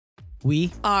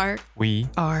We are We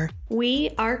are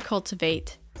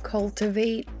cultivate.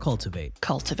 Cultivate.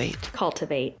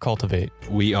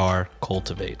 We are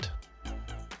Cultivate.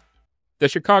 The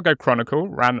Chicago Chronicle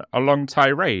ran a long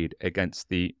tirade against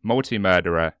the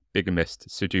multi-murderer, bigamist,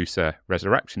 seducer,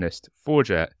 resurrectionist,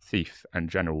 forger, thief, and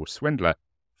general swindler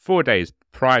 4 days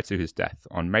prior to his death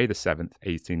on May the 7th,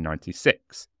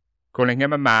 1896, calling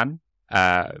him a man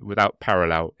without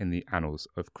parallel in the annals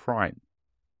of crime.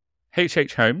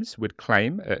 H. Holmes would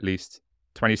claim at least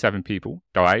 27 people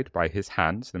died by his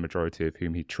hands, the majority of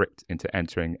whom he tricked into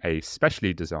entering a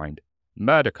specially designed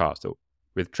murder castle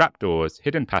with trapdoors,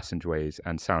 hidden passageways,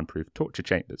 and soundproof torture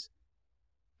chambers.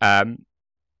 A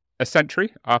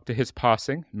century after his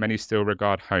passing, many still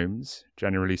regard Holmes,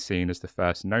 generally seen as the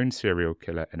first known serial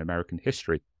killer in American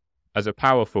history, as a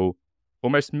powerful,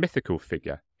 almost mythical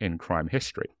figure in crime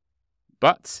history.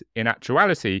 But, in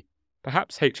actuality,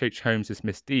 perhaps H. Holmes'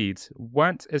 misdeeds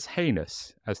weren't as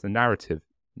heinous as the narrative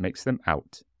makes them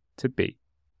out to be.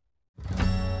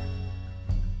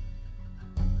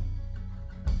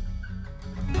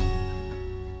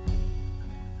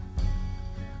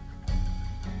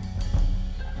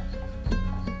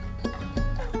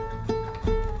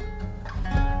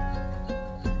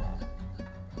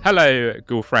 Hello,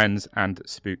 ghoul friends and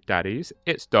spook daddies.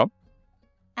 It's Dom.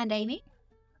 And Amy.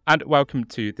 And welcome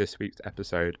to this week's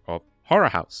episode of Horror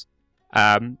House.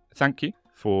 Thank you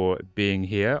for being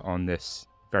here on this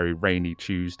very rainy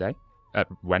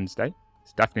Wednesday.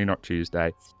 It's definitely not Tuesday.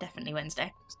 It's definitely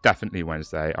Wednesday. It's definitely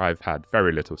Wednesday. I've had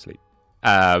very little sleep.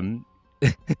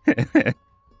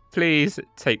 Please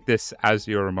take this as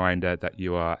your reminder that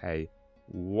you are a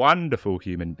wonderful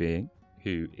human being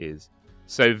who is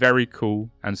so very cool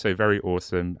and so very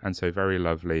awesome and so very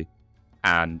lovely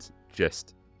and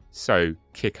just so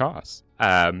kick-ass.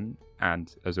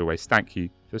 And as always, thank you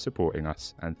for supporting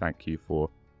us and thank you for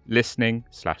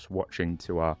listening/watching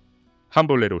to our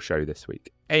humble little show this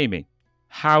week. Amy,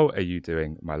 how are you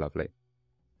doing, my lovely?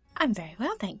 I'm very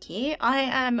well, thank you. I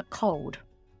am cold.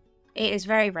 It is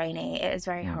very rainy. It is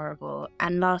very horrible.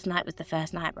 And last night was the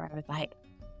first night where I was like,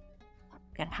 I'm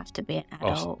going to have to be an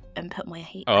adult and put my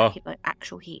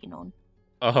actual heating on.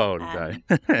 Oh, no.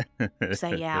 So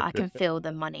yeah, I can feel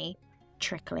the money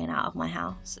trickling out of my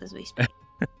house as we speak.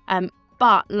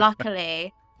 But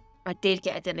luckily, I did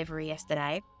get a delivery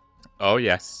yesterday. Oh,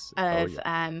 yes. Of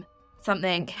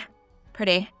something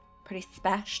pretty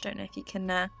special. Don't know if you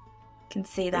can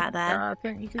see that there. I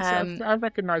think you can see. I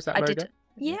recognise that logo.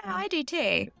 I do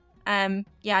too. I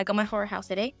got my Horror House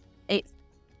hoodie. It's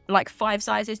like 5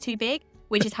 sizes too big,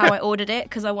 which is how I ordered it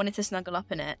because I wanted to snuggle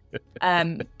up in it.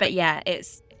 But yeah,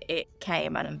 it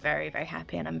came and I'm very, very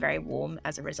happy and I'm very warm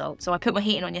as a result. So I put my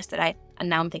heating on yesterday and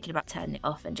now I'm thinking about turning it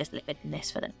off and just living in this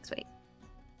for the next week.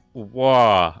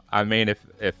 Wow. I mean,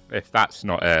 if that's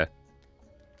not a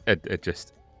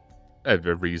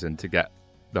reason to get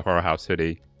the Horror House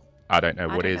hoodie, I don't know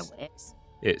what is.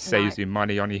 It saves you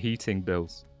money on your heating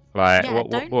bills. Like,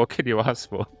 what can you ask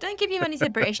for? Don't give your money to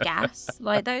British Gas.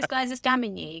 Like, those guys are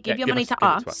scamming you. Give your money to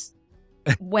us.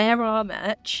 Wear our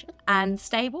merch and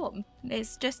stay warm.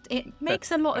 It makes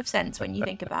a lot of sense when you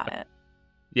think about it.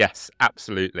 Yes,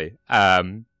 absolutely.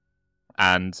 And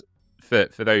for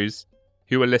those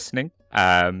who are listening,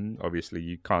 obviously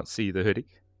you can't see the hoodie,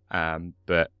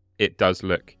 but it does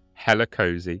look hella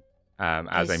cozy.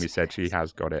 As Amy said, she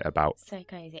has got it about so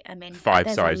cozy. I mean,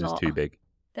 5 sizes too big.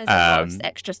 There's a lot of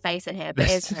extra space in here, but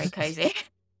it is very cozy.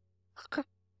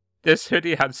 This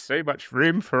hoodie has so much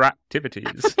room for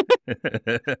activities.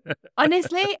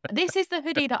 Honestly, this is the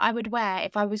hoodie that I would wear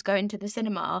if I was going to the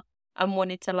cinema and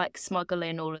wanted to like smuggle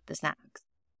in all of the snacks.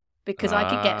 Because I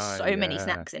could get so many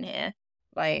snacks in here.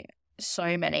 Like,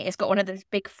 so many. It's got one of those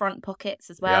big front pockets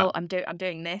as well. Yeah. I'm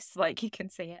doing this, like you can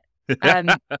see it.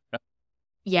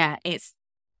 Yeah,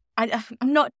 I'm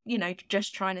not,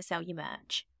 just trying to sell you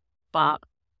merch, but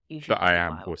you should. But I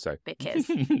am also because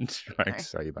trying to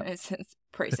sell you that. It's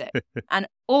pretty sick, and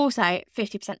also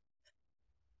 50%.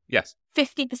 Yes,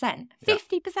 50%.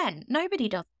 50%. Nobody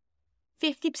does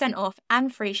 50% off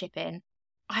and free shipping.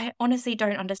 I honestly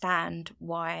don't understand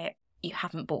why you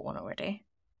haven't bought one already.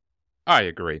 I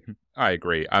agree.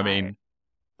 I mean,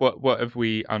 what have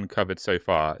we uncovered so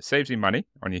far? It saves you money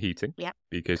on your heating. Yep.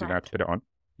 Because you don't have to put it on.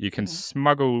 You can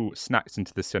smuggle snacks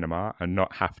into the cinema and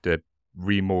not have to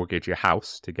remortgage your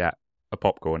house to get a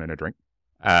popcorn and a drink.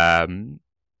 And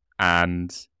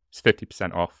it's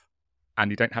 50% off.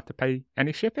 And you don't have to pay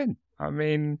any shipping. I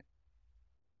mean...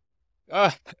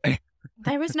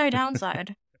 There is no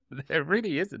downside. There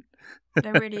really isn't.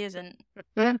 There really isn't.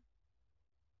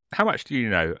 How much do you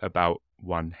know about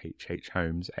one H.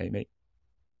 Holmes, Amy?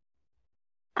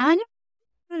 I know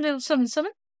a little something,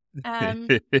 something.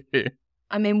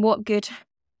 I mean, what good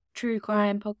true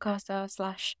crime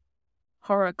podcaster /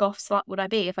 horror goth slut would I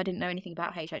be if I didn't know anything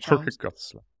about H.H. Holmes?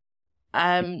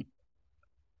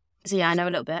 So yeah, I know a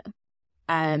little bit.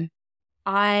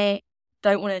 I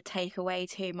don't want to take away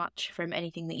too much from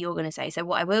anything that you're going to say. So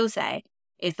what I will say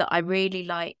is that I really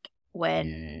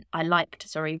when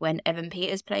Evan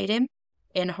Peters played him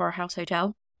in Horror House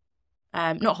Hotel.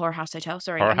 Not Horror House Hotel,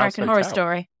 sorry, American Horror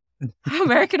Story.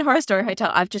 American Horror Story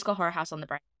Hotel. I've just got Horror House on the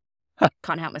brain.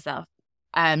 Can't help myself.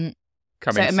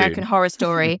 American Horror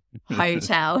Story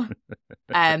Hotel.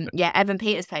 Evan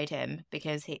Peters played him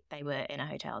because they were in a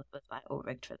hotel that was like all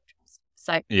rigged for the trust.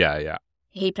 So yeah,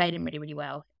 he played him really, really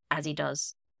well, as he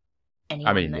does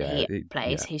anyone he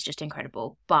plays. He's just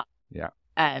incredible. But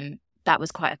that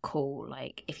was quite a cool,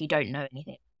 like, if you don't know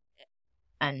anything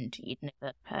and you'd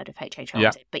never heard of H.H.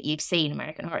 Holmes, but you've seen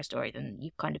American Horror Story, then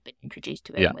you've kind of been introduced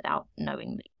to him without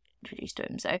knowing that you're introduced to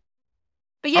him. So,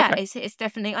 but yeah, it's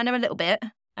definitely, I know a little bit,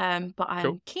 but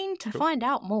I'm keen to find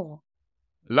out more.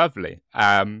 Lovely.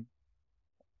 And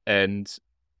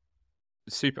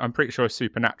I'm pretty sure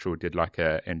Supernatural did like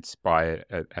an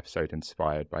episode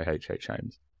inspired by H.H.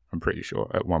 Holmes. I'm pretty sure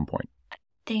at one point. I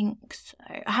think so.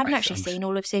 I haven't actually seen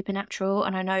all of Supernatural,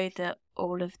 and I know that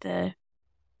all of the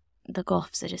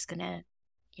goths are just gonna,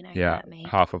 hurt me.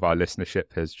 Half of our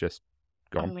listenership has just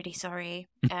gone. I'm really sorry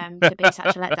to be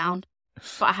such a letdown,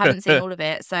 but I haven't seen all of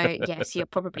it. So yes, you're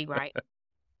probably right.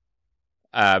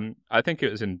 I think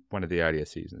it was in one of the earlier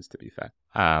seasons, to be fair.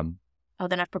 Oh,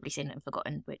 then I've probably seen it and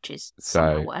forgotten, which is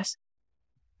somehow worse.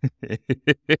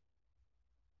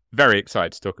 Very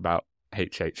excited to talk about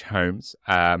H.H. Holmes.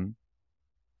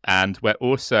 And we're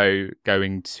also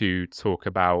going to talk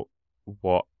about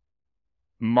what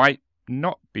might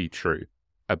not be true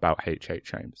about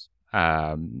H.H. Holmes.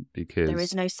 Because there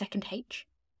is no second H?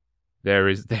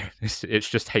 It's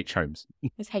just H. Holmes.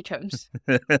 It's H. Holmes.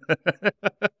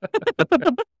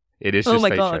 It is just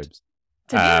H. Holmes.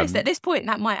 To be honest, at this point,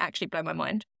 that might actually blow my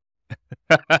mind.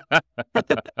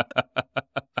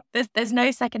 There's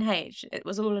no second H. It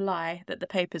was all a lie that the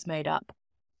papers made up.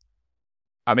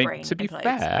 I mean, to be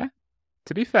fair,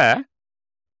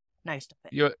 no, stop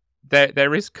it.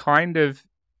 There is kind of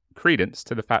credence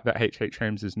to the fact that H.H.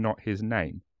 Holmes is not his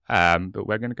name, but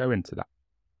we're going to go into that.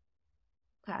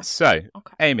 Okay. So,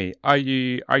 Amy, are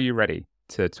you ready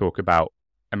to talk about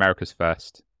America's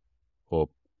first, or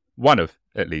one of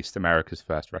at least America's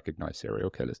first recognized serial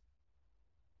killers?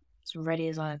 As ready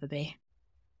as I'll ever be.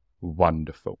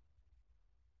 Wonderful.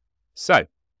 So,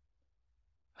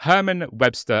 Herman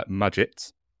Webster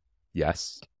Mudgett.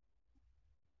 Yes.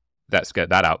 Let's get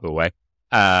that out of the way.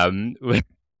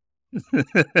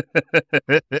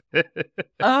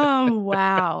 Oh,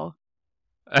 wow.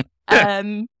 I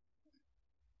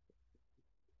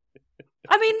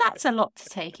mean, that's a lot to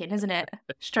take in, isn't it?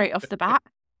 Straight off the bat.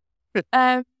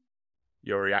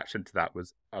 Your reaction to that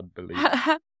was unbelievable.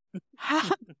 I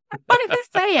can't even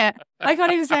say it.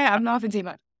 I'm laughing too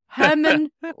much.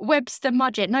 Herman Webster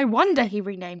Mudgett. No wonder he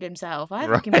renamed himself. I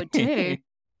think he would too.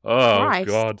 Oh, Christ.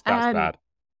 God, that's bad.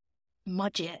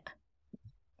 Mudgett.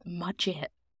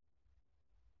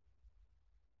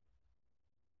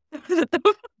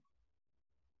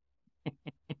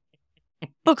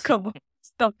 Oh, come on.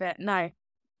 Stop it. No.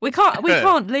 We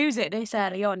can't lose it this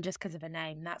early on just because of a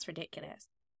name. That's ridiculous.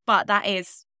 But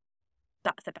that's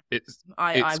the best.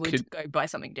 I would go by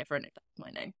something different if that's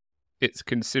my name. It's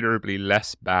considerably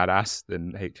less badass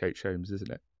than H.H. Holmes,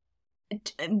 isn't it?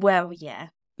 Well, yeah.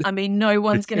 I mean, no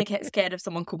one's going to get scared of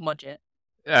someone called Mudgett.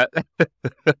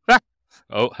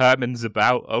 Oh, Herman's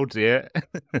about. Oh, dear.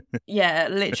 Yeah,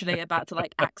 literally about to,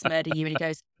 axe murder you. And he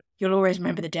goes, "You'll always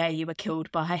remember the day you were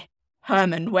killed by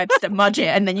Herman Webster Mudgett."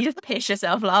 And then you just piss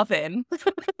yourself laughing.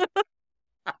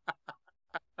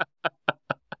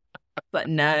 But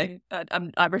no,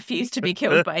 I refuse to be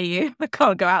killed by you. I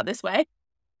can't go out this way.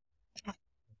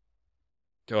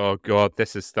 Oh, God,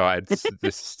 this has started. This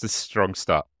is a strong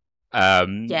start.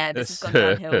 Yeah, this has gone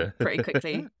downhill pretty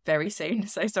quickly, very soon.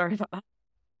 So sorry about that.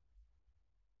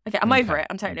 Okay, I'm over it.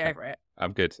 I'm totally over it.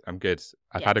 I'm good.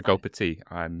 I've had a gulp of tea.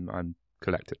 I'm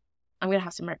collected. I'm going to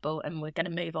have some Red Bull and we're going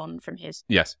to move on from his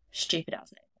stupid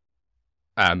ass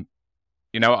name.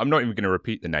 I'm not even going to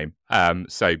repeat the name.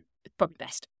 So it's probably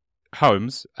best.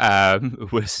 Holmes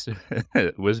was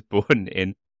born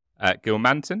in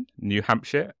Gilmanton, New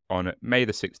Hampshire on May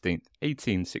the 16th,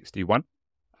 1861,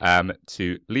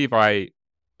 to Levi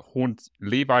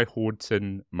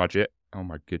Horton Mudgett. Oh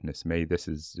my goodness me, this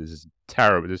is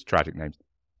terrible. This is tragic names.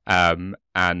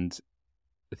 And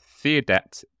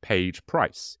Theodette Page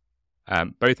Price.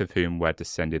 both of whom were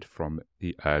descended from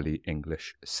the early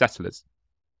English settlers.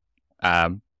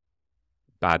 Bad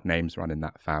names run in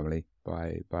that family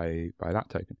by that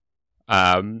token.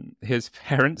 His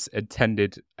parents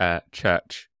attended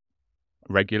church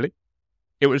regularly.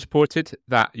 It was reported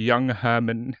that young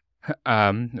Herman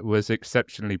was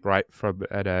exceptionally bright from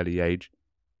an early age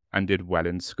and did well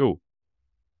in school.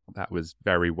 That was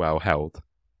very well held.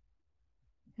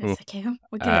 That's okay.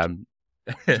 We're good.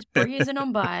 Just breezing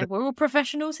on by. We're all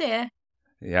professionals here.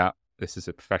 Yeah, this is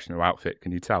a professional outfit,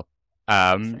 can you tell?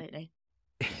 Absolutely.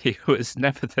 He was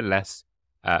nevertheless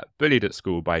bullied at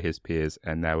school by his peers,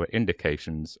 and there were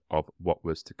indications of what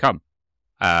was to come.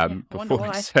 Before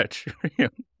research.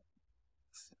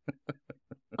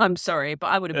 I'm sorry, but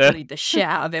I would have bullied the shit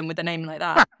out of him with a name like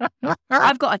that.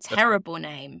 I've got a terrible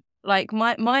name. Like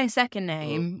my second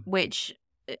name, which,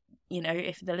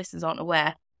 if the listeners aren't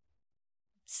aware,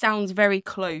 sounds very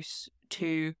close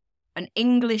to an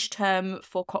English term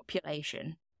for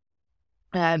copulation.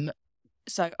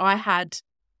 So I had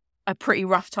a pretty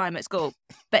rough time at school.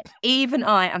 But even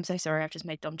I'm so sorry, I've just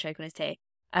made Dom choke on his tea.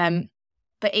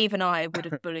 But even I would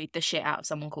have bullied the shit out of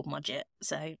someone called Mudget.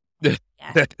 So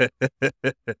yeah,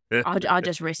 I'll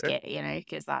just risk it,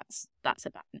 because that's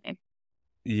a bad name.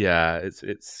 Yeah,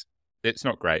 it's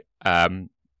not great.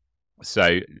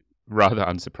 So rather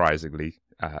unsurprisingly,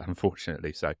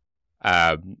 unfortunately, so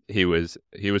he was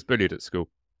bullied at school,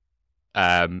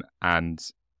 and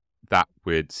that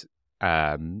would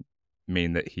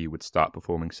mean that he would start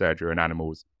performing surgery on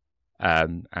animals,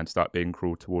 and start being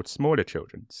cruel towards smaller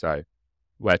children. So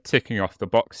we're ticking off the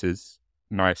boxes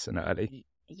nice and early.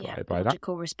 Yeah,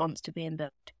 logical response to being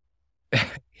booked.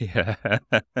 Yeah.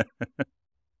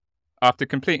 After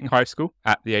completing high school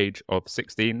at the age of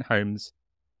 16, Holmes,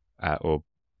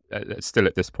 still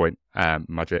at this point,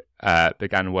 Mudgett,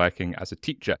 began working as a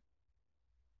teacher.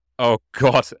 Oh,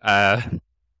 God.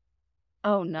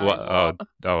 Oh, no.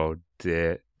 Oh,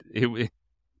 dear. He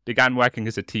began working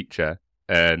as a teacher,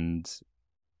 and,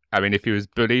 I mean, if he was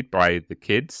bullied by the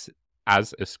kids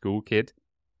as a school kid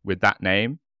with that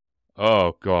name,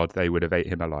 oh, God, they would have ate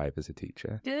him alive as a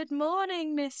teacher. Good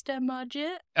morning, Mr.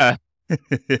 Mudgett.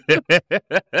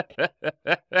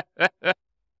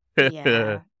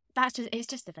 Yeah, it's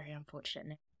just a very unfortunate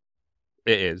name.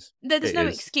 It is. There's no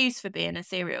excuse for being a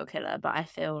serial killer, but I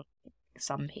feel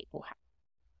some people have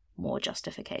more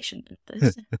justification than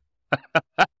this.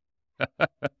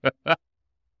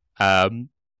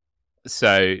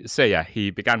 So yeah, he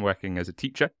began working as a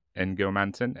teacher in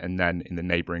Gilmanton and then in the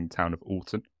neighbouring town of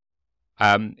Alton.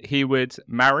 He would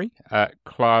marry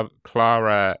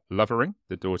Clara Lovering,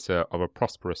 the daughter of a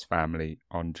prosperous family,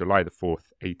 on July the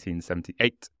 4th,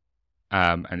 1878,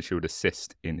 and she would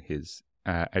assist in his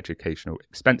educational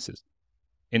expenses.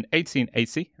 In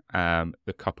 1880,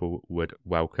 the couple would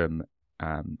welcome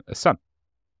a son.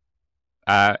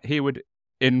 He would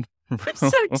I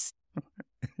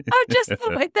just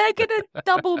thought if they're going to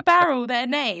double barrel their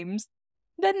names,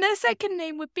 then their second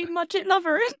name would be Mudgett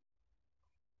Lovering.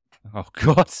 Oh,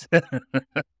 God.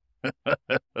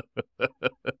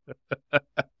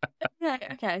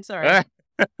 Okay, sorry.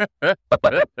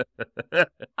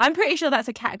 I'm pretty sure that's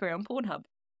a category on Pornhub.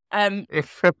 It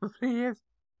probably is.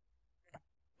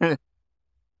 Okay,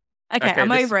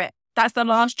 I'm over it. That's the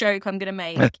last joke I'm going to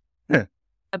make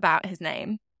about his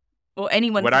name, or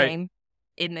anyone's name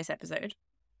in this episode.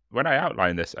 When I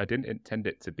outlined this, I didn't intend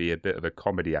it to be a bit of a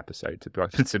comedy episode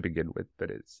to begin with, but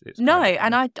it's no,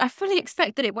 and I fully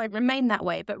expect that it won't remain that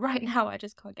way. But right now, I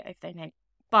just can't get over their name.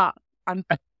 But I'm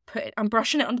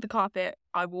brushing it under the carpet.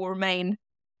 I will remain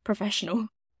professional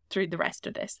through the rest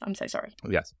of this. I'm so sorry.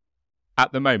 Yes,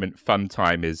 at the moment, fun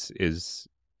time is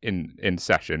in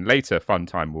session. Later, fun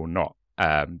time will not.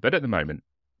 But at the moment,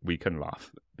 we can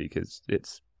laugh because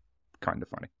it's kind of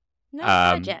funny. No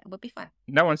one's died yet. We'll be fine.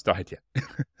 No one's died yet.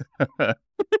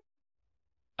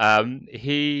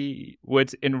 He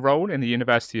would enroll in the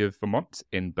University of Vermont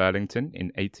in Burlington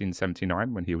in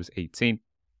 1879 when he was 18,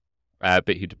 but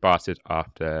he departed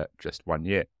after just 1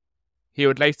 year. He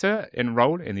would later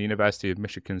enroll in the University of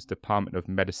Michigan's Department of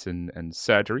Medicine and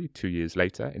Surgery 2 years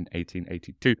later in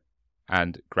 1882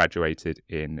 and graduated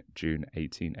in June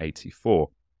 1884.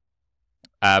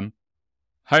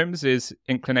 Holmes's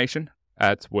inclination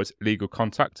towards legal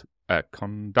conduct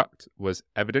was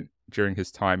evident during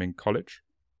his time in college.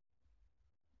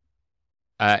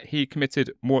 He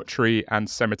committed mortuary and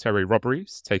cemetery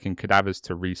robberies, taking cadavers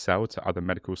to resell to other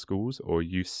medical schools or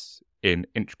use in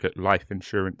intricate life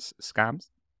insurance scams.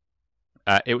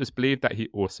 It was believed that he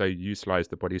also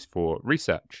utilized the bodies for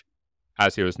research,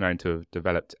 as he was known to have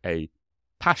developed a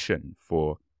passion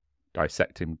for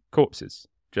dissecting corpses.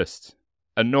 just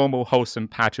a normal, wholesome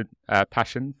passion.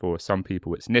 For some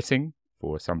people, it's knitting.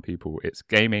 For some people, it's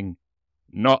gaming.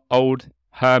 Not old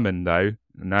Herman, though.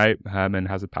 No, Herman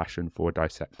has a passion for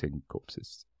dissecting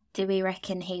corpses. Do we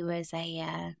reckon he was that he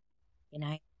had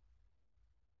a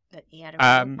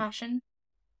real passion?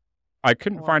 I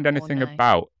couldn't find anything no?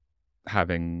 About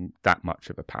having that much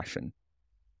of a passion.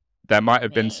 There might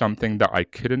have been something that I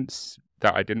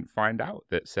didn't find out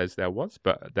that says there was,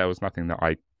 but there was nothing that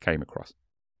I came across.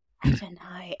 I don't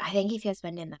know. I think if you're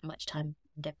spending that much time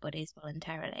on dead bodies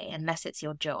voluntarily, unless it's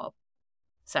your job,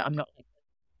 so I'm not like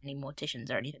any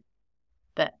morticians or anything,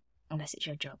 but unless it's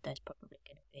your job, there's probably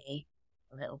going to be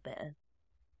a little bit of,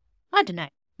 I don't know.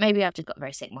 Maybe I've just got a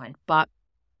very sick mind, but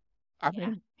I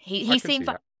mean, he seemed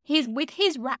like he's with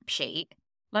his rap sheet,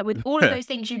 like with all of those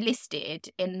things you listed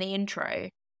in the intro.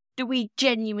 Do we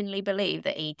genuinely believe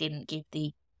that he didn't give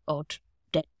the odd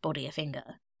dead body a finger?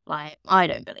 Like, I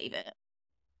don't believe it.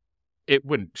 It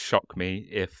wouldn't shock me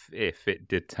if it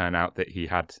did turn out that he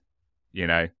had,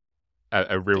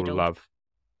 a real love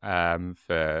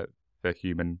for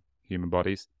human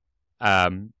bodies.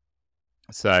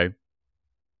 So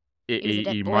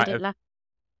he might have,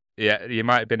 he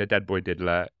might have been a dead boy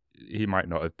diddler. He might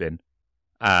not have been.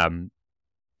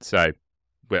 So,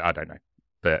 well, I don't know,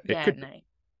 but it could. No.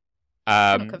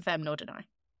 Cannot confirm nor deny.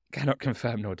 Cannot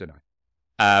confirm nor deny.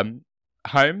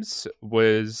 Holmes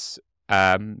was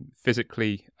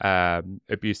physically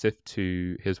abusive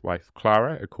to his wife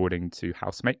Clara, according to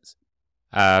housemates.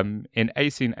 In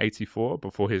 1884,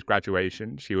 before his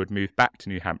graduation, she would move back to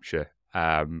New Hampshire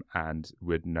and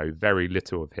would know very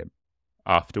little of him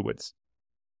afterwards.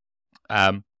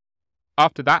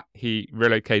 After that, he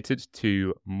relocated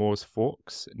to Moores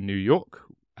Forks, New York,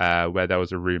 where there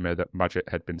was a rumour that Mudgett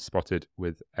had been spotted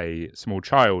with a small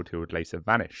child who would later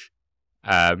vanish.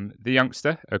 The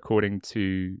youngster, according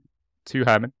to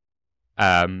Herman,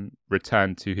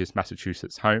 returned to his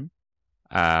Massachusetts home.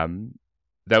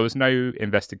 There was no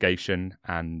investigation,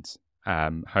 and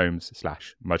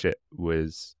Holmes/Mudgett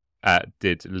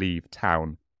did leave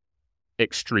town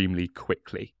extremely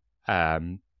quickly.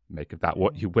 Make of that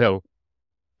what you will,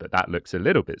 but that looks a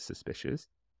little bit suspicious.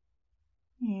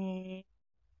 Not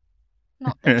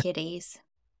the kiddies.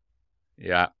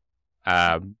 Yeah.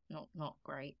 Not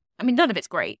great. I mean, none of it's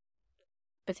great.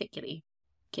 Particularly,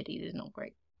 kiddies is not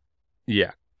great.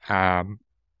 Yeah.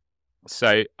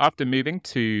 So after moving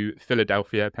to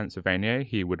Philadelphia, Pennsylvania,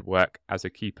 he would work as a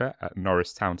keeper at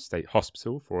Norristown State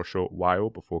Hospital for a short while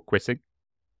before quitting.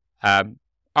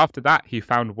 After that, he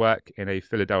found work in a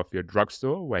Philadelphia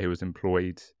drugstore where he was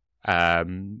employed,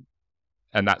 and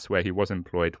that's where he was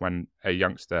employed when a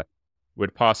youngster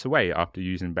would pass away after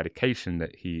using medication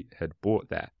that he had bought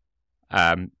there.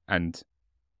 And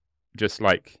just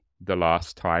like the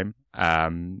last time,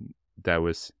 there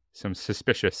was some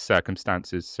suspicious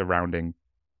circumstances surrounding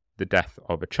the death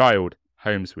of a child.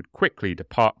 Holmes would quickly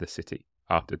depart the city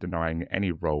after denying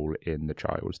any role in the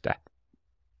child's death.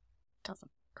 Doesn't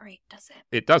look great, does it?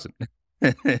 It doesn't.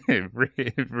 It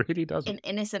really doesn't.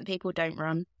 Innocent people don't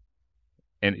run.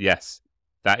 Yes,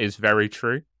 that is very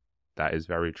true. That is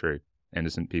very true.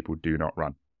 Innocent people do not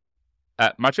run.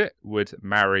 Mudgett would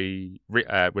marry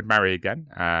again,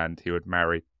 and he would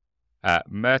marry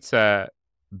Myrta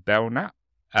Belknap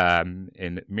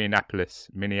in Minneapolis.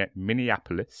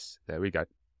 There we go.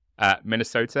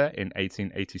 Minnesota in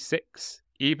 1886.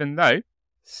 Even though,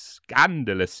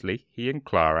 scandalously, he and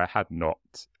Clara had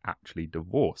not actually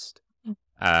divorced.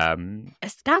 A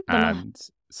scandal. And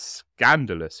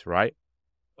scandalous, right?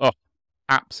 Oh,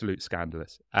 absolute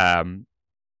scandalous. And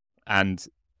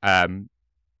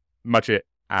Mudgett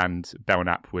and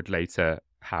Belknap would later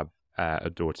have a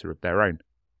daughter of their own.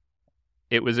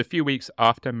 It was a few weeks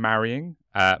after marrying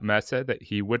Myrta that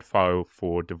he would file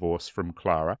for divorce from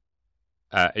Clara,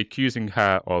 accusing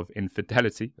her of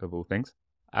infidelity, of all things.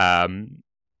 However,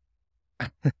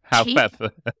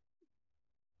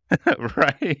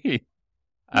 right?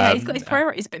 Yeah, he's got his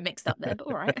priorities a bit mixed up there, but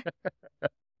all right.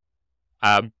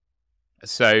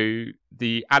 So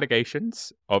the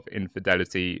allegations of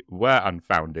infidelity were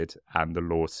unfounded, and the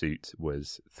lawsuit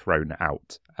was thrown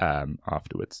out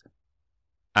afterwards.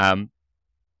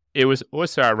 It was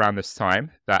also around this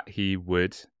time that he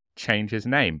would change his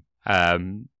name,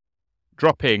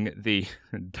 dropping the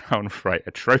downright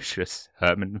atrocious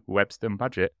Herman Webster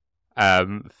Mudgett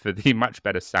for the much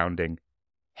better sounding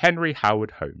Henry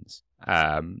Howard Holmes.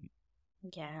 Yeah.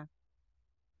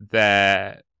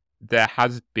 There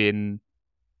has been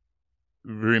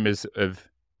rumors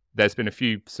of, there's been a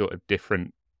few sort of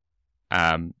different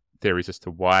theories as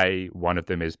to why. One of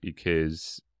them is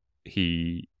because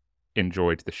he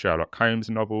enjoyed the Sherlock Holmes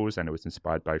novels and it was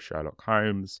inspired by Sherlock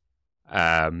Holmes.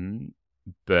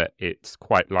 But it's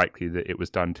quite likely that it was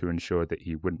done to ensure that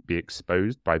he wouldn't be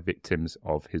exposed by victims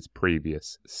of his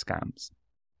previous scams.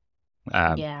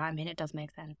 Yeah, I mean, it does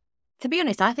make sense. To be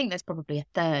honest, I think there's probably a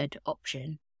third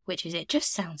option, which is it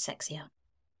just sounds sexier.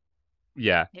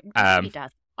 Yeah. It really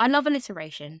does. I love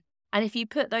alliteration. And if you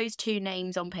put those two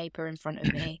names on paper in front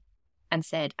of me and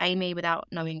said, Amy, without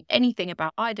knowing anything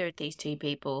about either of these two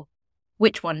people,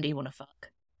 which one do you want to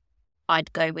fuck?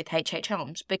 I'd go with H.H.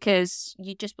 Holmes because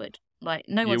you just would. Like,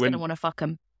 no one's going to want to fuck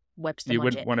him. Webster You Mudgett.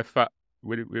 wouldn't want to fuck.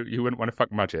 You wouldn't want to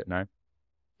fuck Mudgett, no?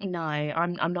 No,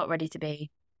 I'm not ready to be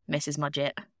Mrs.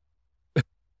 Mudgett.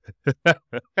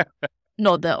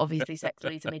 Not that obviously sex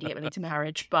leads immediately to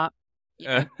marriage, but you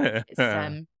know,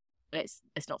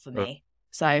 it's not for me.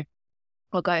 So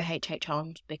I'll go H.H.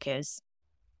 Holmes because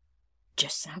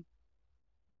just Sam.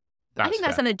 I think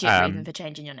that's fair. a legit reason for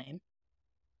changing your name.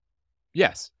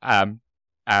 Yes. And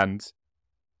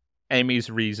Amy's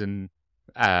reason,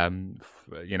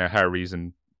 her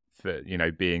reason for,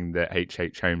 being that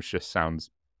H.H. Holmes just sounds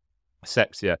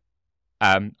sexier.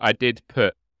 I did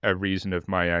put a reason of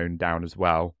my own down as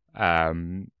well.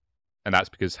 And that's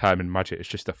because Herman Mudgett is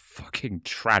just a fucking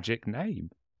tragic name.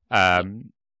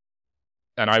 And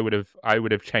I would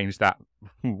have changed that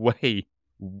way,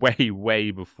 way,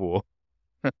 way before.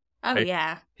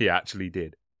 Yeah. He actually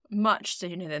did. Much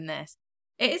sooner than this.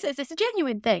 It's a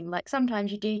genuine thing. Like,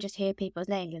 sometimes you do just hear people's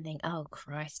names and think, oh,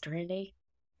 Christ, really?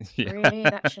 Yeah. Really?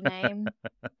 That's your name?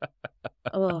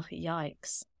 Oh,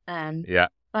 yikes. Yeah.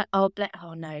 Like, oh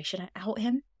no, should I out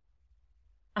him?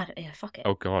 Fuck it.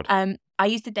 Oh, God. I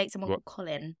used to date someone called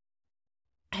Colin,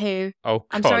 who, oh,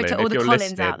 I'm Colin, sorry to all the Collins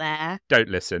listening, out there. Don't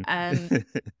listen.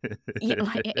 Yeah,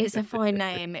 like, it's a fine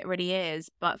name, it really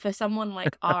is. But for someone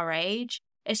like our age,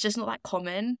 it's just not that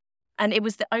common. And it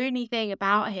was the only thing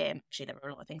about him. Actually, there were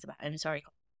a lot of things about him. Sorry.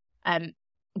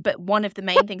 But one of the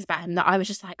main things about him that I was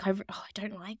just like, I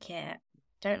don't like it.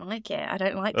 Don't like it. I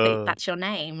don't like that that's your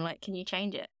name. Like, can you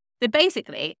change it? So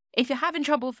basically, if you're having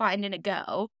trouble finding a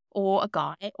girl or a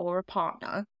guy or a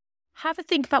partner, have a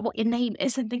think about what your name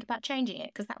is and think about changing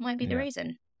it, because that might be the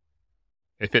reason.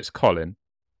 If it's Colin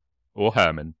or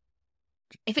Herman.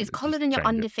 If it's Colin and you're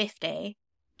under 50,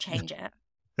 change it.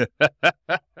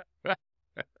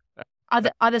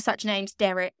 Other such names,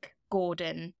 Derek,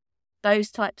 Gordon,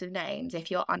 those types of names, if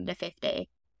you're under 50,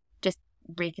 just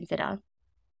reconsider.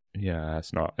 Yeah,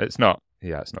 it's not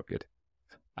good.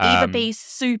 Either be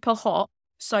super hot,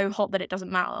 so hot that it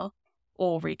doesn't matter,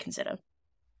 or reconsider.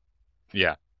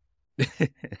 Yeah.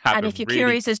 And if you're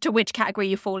curious as to which category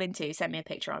you fall into, send me a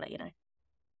picture, I'll let you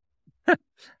know.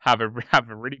 have a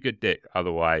really good dick,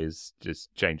 otherwise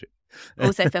just change it.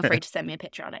 Also, feel free to send me a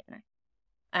picture, I'll let you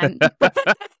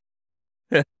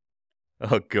know.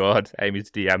 Oh God,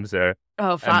 Amy's DMs are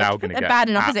now going to get bad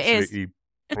enough as it is. Absolutely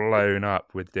blown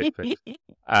up with dick pics.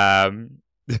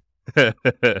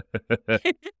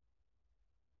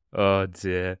 Oh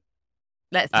dear.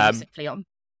 Let's move swiftly on.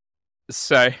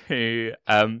 So,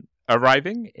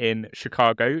 arriving in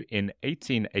Chicago in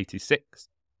 1886,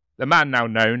 the man now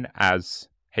known as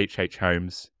H.H.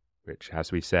 Holmes, which,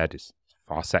 as we said, is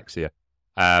far sexier,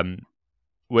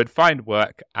 would find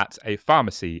work at a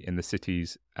pharmacy in the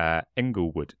city's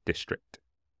Englewood district.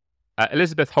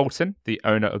 Elizabeth Holton, the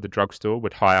owner of the drugstore,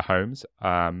 would hire Holmes,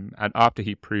 and after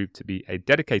he proved to be a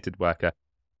dedicated worker,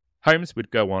 Holmes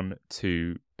would go on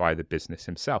to buy the business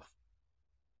himself.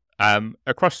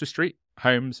 Across the street,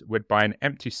 Holmes would buy an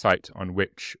empty site on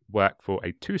which work for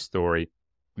a 2-story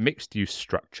mixed-use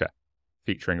structure,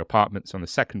 featuring apartments on the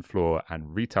second floor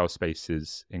and retail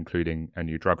spaces, including a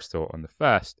new drugstore on the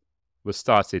first, was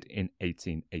started in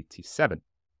 1887.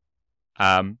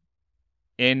 In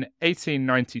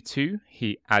 1892,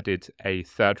 he added a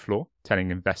third floor,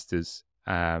 telling investors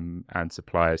and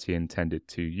suppliers he intended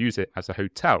to use it as a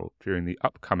hotel during the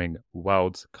upcoming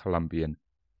World's Columbian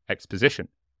Exposition.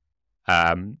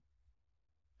 And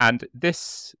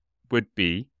this would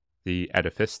be the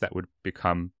edifice that would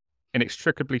become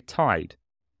inextricably tied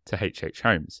to H.H.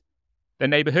 Holmes. The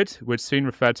neighborhood would soon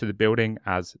refer to the building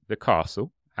as the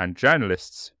Castle, and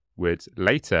journalists would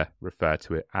later refer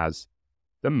to it as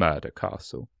the Murder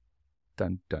Castle.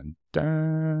 Dun, dun,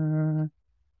 dun.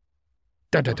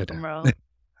 Dun, dun, dun,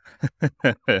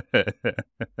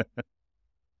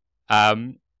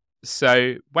 dun.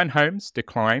 So when Holmes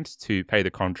declined to pay the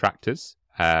contractors,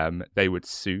 they would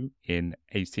sue in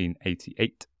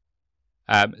 1888.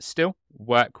 Still,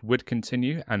 work would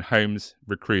continue, and Holmes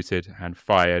recruited and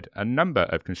fired a number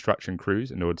of construction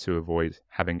crews in order to avoid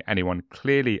having anyone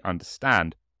clearly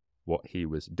understand what he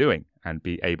was doing. and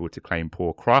be able to claim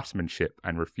poor craftsmanship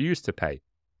and refuse to pay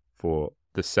for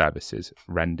the services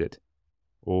rendered.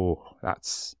 Oh,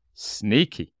 that's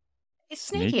sneaky. It's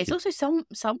sneaky. It's also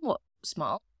somewhat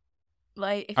smart.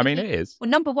 Like, if I mean, it is. Well,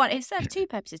 number one, it serves two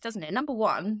purposes, doesn't it? Number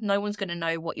one, no one's going to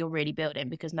know what you're really building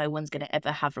because no one's going to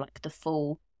ever have like the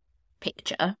full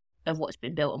picture of what's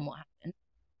been built and what happened.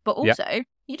 But also,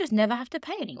 you just never have to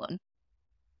pay anyone.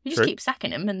 You just keep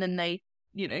sacking them, and then they,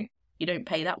 you don't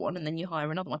pay that one, and then you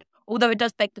hire another one. Although it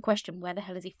does beg the question, where the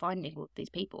hell is he finding all of these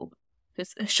people?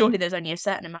 Because surely there's only a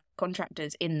certain amount of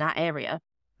contractors in that area.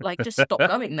 Like, just stop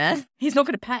going there. He's not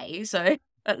going to pay, so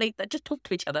at least just talk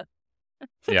to each other.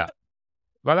 Yeah.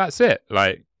 Well, that's it.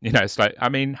 Like, it's like, I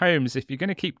mean, Holmes, if you're going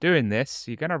to keep doing this,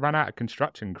 you're going to run out of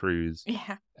construction crews.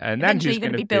 Yeah. And then eventually who's you're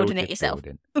going to be building it yourself.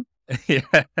 Yeah.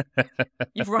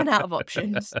 You've run out of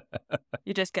options.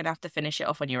 You're just going to have to finish it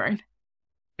off on your own.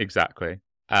 Exactly.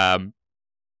 And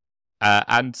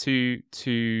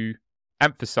to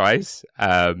emphasize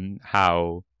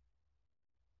how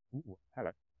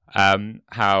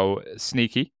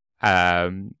sneaky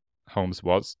Holmes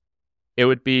was, it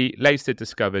would be later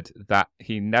discovered that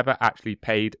he never actually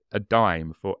paid a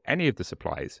dime for any of the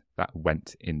supplies that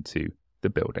went into the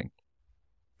building.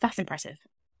 That's impressive.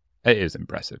 It is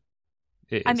impressive.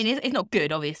 I mean, it's not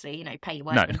good, obviously, pay your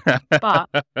workmen. No. But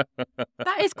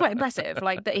that is quite impressive,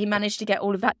 like, that he managed to get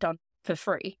all of that done for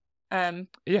free. Yeah.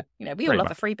 We all love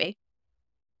a freebie.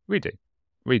 We do.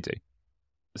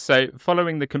 So,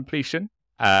 following the completion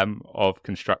of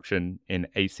construction in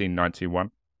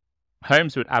 1891,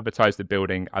 Holmes would advertise the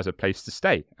building as a place to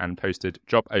stay and posted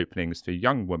job openings for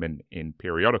young women in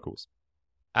periodicals.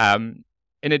 In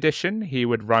addition, he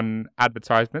would run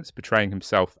advertisements portraying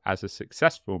himself as a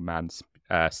successful man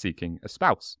seeking a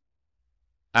spouse.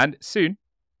 And soon,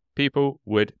 people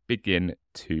would begin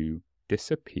to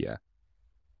disappear.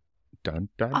 Dun,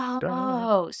 dun, dun.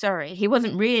 Oh, sorry. He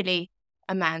wasn't really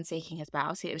a man seeking a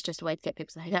spouse. It was just a way to get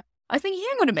people to the hotel. I was thinking,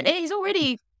 hang on a minute, he's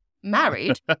already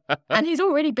married and he's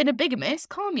already been a bigamist.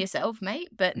 Calm yourself, mate.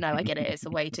 But no, I get it. It's a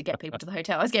way to get people to the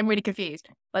hotel. I was getting really confused.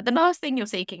 Like, the last thing you're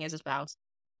seeking is a spouse.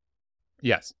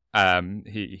 Yes.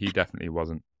 He definitely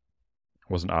wasn't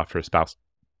after a spouse.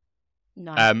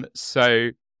 No.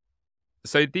 So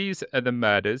these are the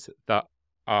murders that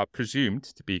are presumed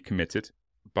to be committed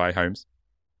by Holmes.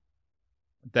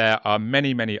 There are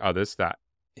many, many others that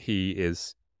he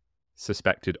is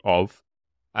suspected of.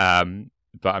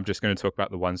 But I'm just going to talk about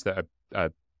the ones that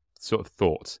are sort of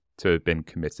thought to have been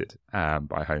committed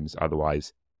by Holmes.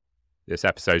 Otherwise, this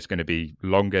episode is going to be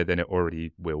longer than it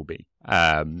already will be.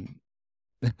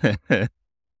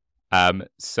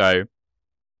 So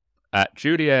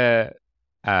Julia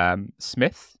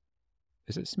Smith,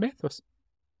 is it Smith or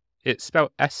it's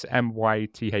spelled Smythe?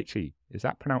 Is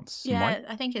that pronounced? Yeah, Smythe?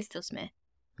 I think it's still Smith.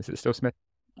 Is it still Smith?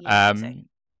 Yeah, I think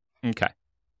so. Okay.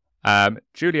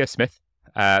 Julia Smith,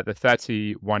 the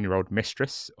 31-year-old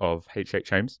mistress of H.H.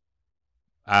 Holmes,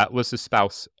 was the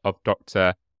spouse of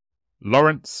Dr.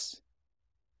 Lawrence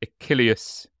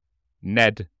Achilles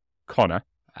Ned Connor.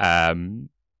 I mean,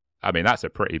 that's a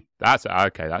pretty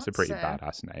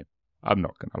badass name. I'm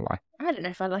not gonna lie. I don't know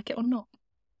if I like it or not.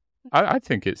 I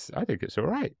think it's all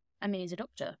right. I mean, he's a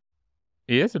doctor.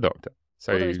 He is a doctor.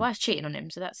 So although his wife's cheating on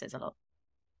him, so that says a lot.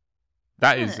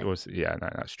 That is also, yeah, no,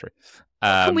 that's true.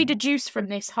 What can we deduce from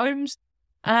this, Holmes?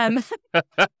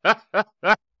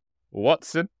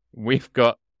 Watson, we've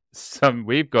got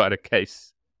a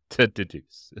case to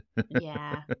deduce.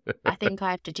 Yeah, I think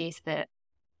I've deduced that.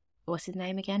 What's his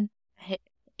name again?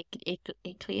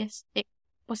 Achilles.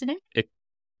 What's his name?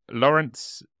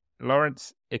 Lawrence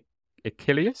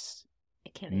Achilles.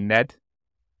 Ned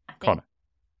Connor.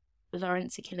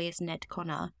 Lawrence Achilles Ned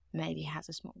Connor maybe has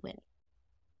a small win.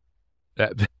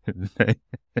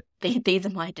 These are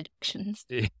my deductions.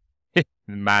 The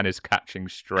man is catching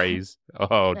strays.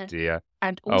 Oh dear.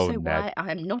 And also why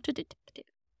I'm not a detective.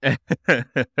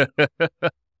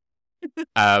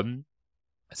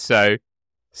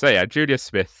 So yeah, Julia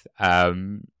Smith,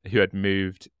 who had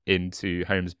moved into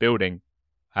Holmes' building,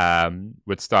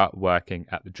 would start working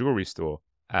at the jewelry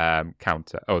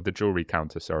counter,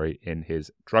 in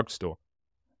his drugstore.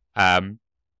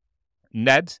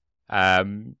 Ned,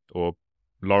 or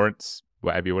Lawrence,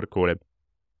 whatever you want to call him,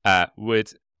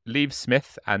 would leave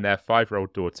Smith and their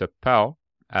 5-year-old daughter Pearl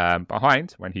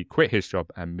behind when he quit his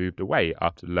job and moved away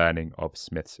after learning of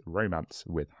Smith's romance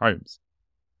with Holmes.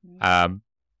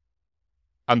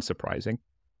 Unsurprising.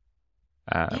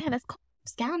 Yeah, that's quite a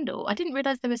scandal. I didn't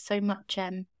realise there was so much,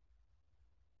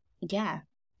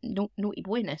 naughty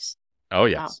boyness. Oh, about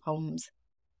yes. Holmes.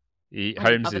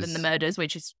 Holmes other is than the murders,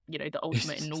 which is, the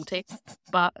ultimate in naughty.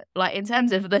 But, like, in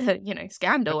terms of the,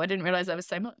 scandal, I didn't realise there was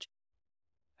so much.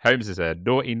 Holmes is a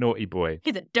naughty, naughty boy.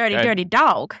 He's a dirty, dirty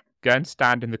dog. Go and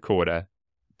stand in the corner.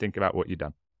 Think about what you've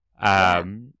done. Yeah.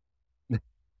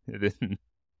 You're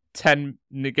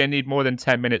gonna need more than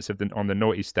 10 minutes on the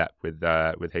naughty step with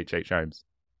H.H. Holmes.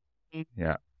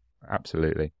 Yeah,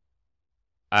 absolutely.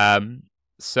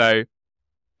 So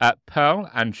Pearl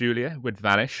and Julia would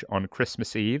vanish on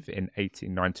Christmas Eve in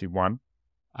 1891.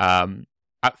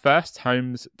 At first,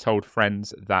 Holmes told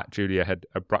friends that Julia had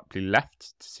abruptly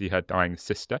left to see her dying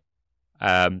sister.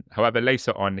 However,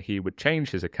 later on, he would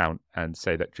change his account and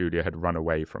say that Julia had run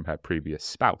away from her previous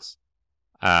spouse.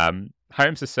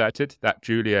 Holmes asserted that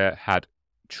Julia had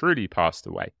truly passed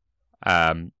away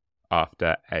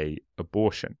after an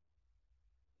abortion.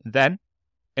 Then,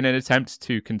 in an attempt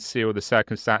to conceal the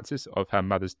circumstances of her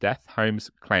mother's death, Holmes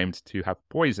claimed to have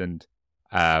poisoned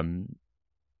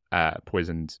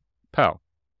Pearl.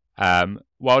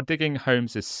 While digging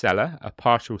Holmes's cellar, a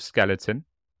partial skeleton,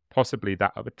 possibly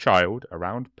that of a child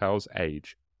around Pearl's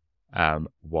age,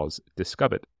 was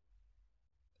discovered.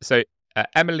 So,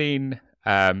 Emmeline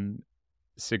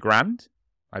Sigrand,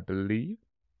 I believe,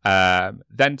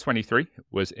 then 23,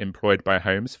 was employed by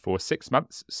Holmes for 6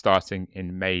 months, starting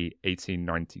in May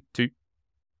 1892.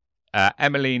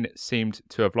 Emmeline seemed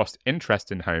to have lost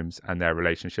interest in Holmes and their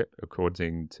relationship,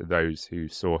 according to those who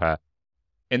saw her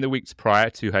in the weeks prior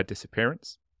to her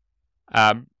disappearance.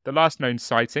 The last known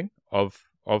sighting of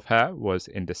her was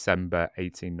in December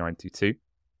 1892.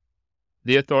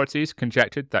 The authorities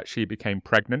conjectured that she became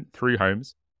pregnant through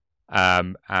Holmes,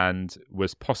 and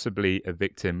was possibly a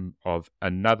victim of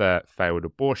another failed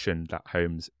abortion that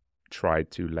Holmes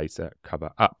tried to later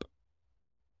cover up.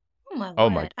 Oh my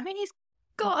word. I mean, he's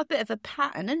got a bit of a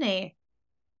pattern, hasn't he?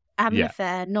 Have an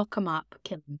affair, knock him up,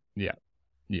 kill him. Yeah.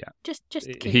 Just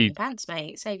kill your pants,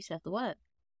 mate. Save yourself the work.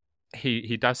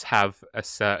 He does have a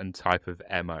certain type of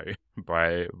MO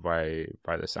by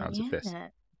the sounds of this.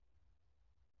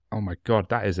 Oh my god,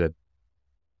 that's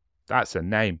a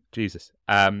name. Jesus.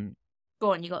 Go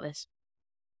on, you got this.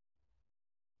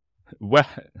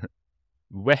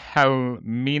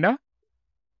 Wilhelmina?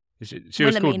 She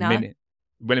was called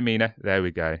Wilhelmina. There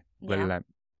we go. Yeah.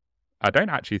 I don't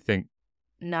actually think.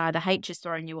 No, the H is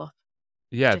throwing you off.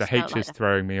 Yeah, the H is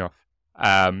throwing me off.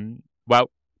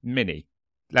 Well, Minnie.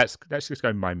 Let's just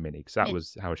go by Minnie, because that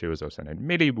was how she was also known.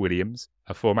 Minnie Williams,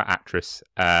 a former actress,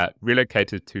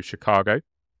 relocated to Chicago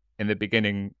in the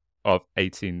beginning of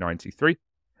 1893.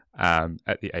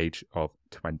 At the age of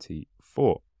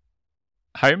 24.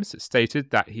 Holmes stated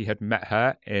that he had met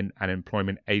her in an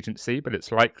employment agency, but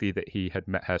it's likely that he had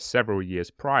met her several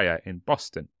years prior in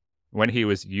Boston when he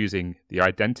was using the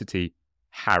identity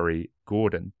Harry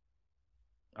Gordon.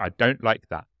 I don't like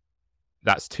that.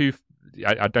 That's too...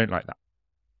 I don't like that.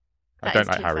 I don't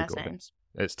like Harry Gordon. Names.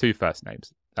 It's 2 first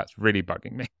names. That's really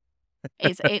bugging me.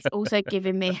 It's also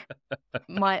giving me...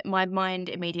 My mind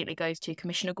immediately goes to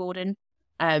Commissioner Gordon.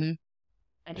 And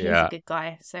he's a good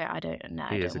guy, so I don't know.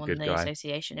 I don't want the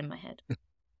association in my head.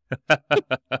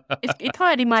 It's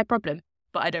entirely my problem,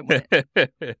 but I don't want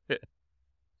it.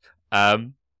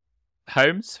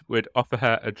 Holmes would offer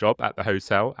her a job at the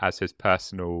hotel as his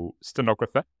personal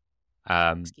stenographer,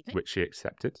 which she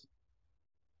accepted.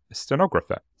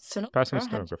 Stenographer. Personal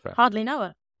stenographer. Hardly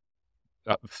know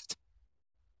her.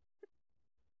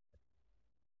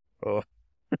 Oh.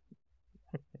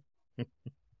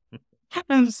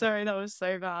 I'm sorry, that was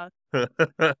so bad.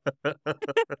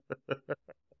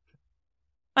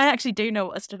 I actually do know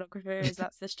what a stenographer is.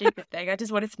 That's the stupid thing. I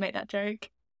just wanted to make that joke.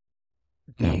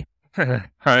 Yeah,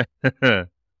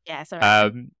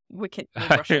 sorry. We'll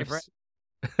brush over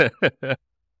it.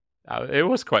 It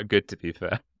was quite good, to be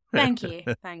fair. Thank you.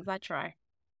 Thanks, I try.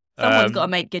 Someone's got to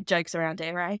make good jokes around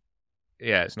here, right?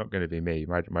 Yeah, it's not going to be me.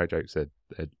 My jokes are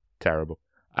terrible.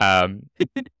 In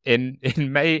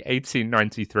May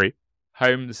 1893,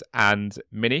 Holmes and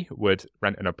Minnie would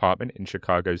rent an apartment in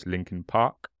Chicago's Lincoln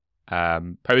Park,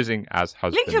 posing as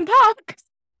husband. Lincoln Park?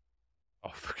 Oh,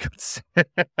 for God's sake.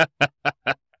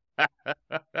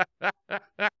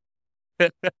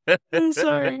 I'm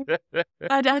sorry.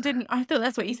 I didn't. I thought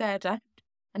that's what you said.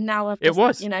 And now I've just, it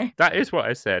was. You know. That is what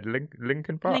I said.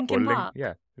 Lincoln Park. Lincoln Park.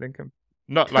 Yeah, Lincoln.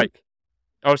 Not like.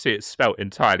 Obviously, it's spelt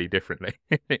entirely differently.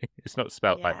 It's not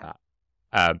spelt like that.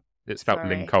 It's spelt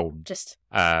Lincoln. Just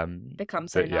become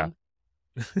so numb.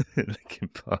 Yeah. Lincoln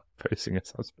Park posing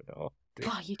as husband. Oh, dear.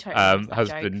 Oh, you totally missed that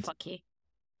husband. Joke. Fuck you. It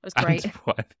was great.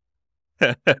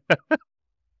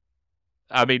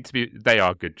 I mean, they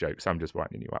are good jokes. I'm just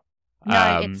winding you up.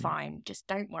 No, it's fine. Just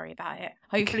don't worry about it.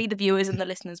 Hopefully the viewers and the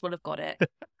listeners will have got it.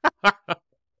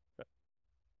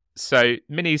 So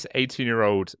Minnie's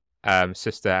 18-year-old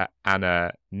sister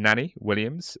Anna Nanny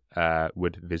Williams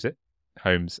would visit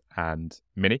Holmes and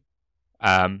Minnie,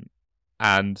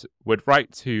 and would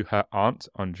write to her aunt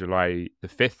on July the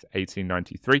 5th,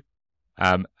 1893,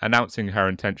 announcing her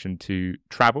intention to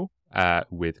travel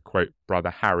with, quote, Brother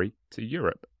Harry to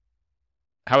Europe.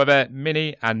 However,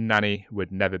 Minnie and Nanny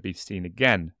would never be seen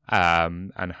again,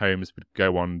 and Holmes would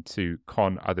go on to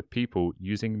con other people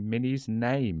using Minnie's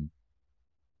name.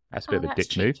 That's a bit of a dick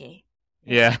cheeky. move.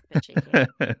 Yeah. That's a bit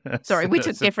cheeky. Sorry, we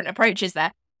took different approaches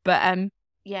there. But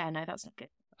yeah, no, that's not good.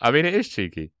 I mean, it is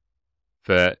cheeky.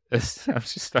 But I'm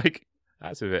just like,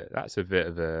 that's a bit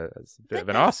of an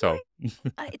arsehole.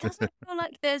 It doesn't feel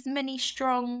like there's many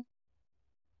strong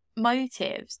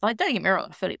motives. Like, don't get me wrong,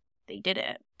 I feel like they did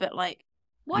it. But like,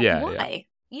 why? Yeah.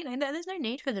 You know, there's no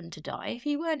need for them to die. If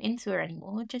you weren't into her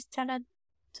anymore, just tell her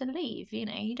to leave. You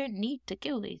know, you don't need to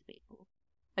kill these people.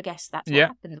 I guess that's what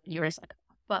happens when you're a psychopath.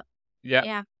 But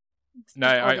yeah. No,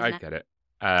 I get it.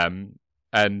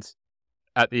 And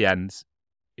at the end,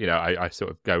 you know, I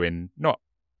sort of go in, not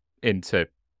into,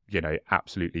 you know,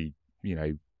 absolutely, you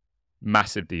know,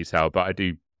 massive detail, but I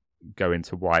do go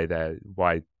into why it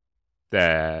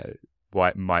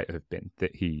might have been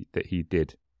that he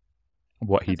did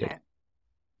what he did.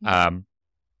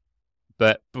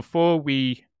 But before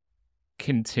we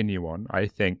continue on, I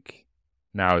think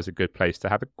now is a good place to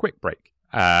have a quick break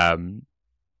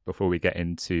before we get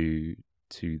into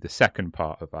the second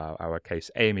part of our case.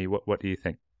 Amy, what do you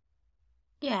think?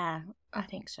 Yeah, I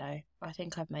think so. I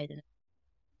think I've made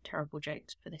terrible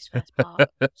jokes for this first part,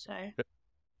 so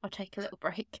I'll take a little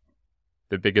break.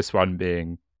 The biggest one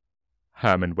being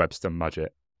Herman Webster Mudgett,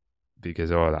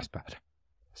 because that's bad.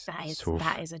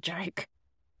 That is a joke.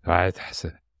 That's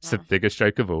the biggest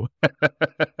joke of all.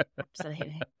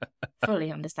 Absolutely.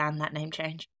 Fully understand that name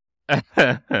change.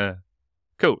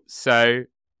 Cool. So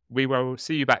we will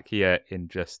see you back here in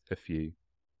just a few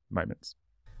moments.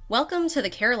 Welcome to the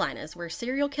Carolinas, where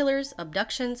serial killers,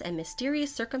 abductions, and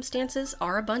mysterious circumstances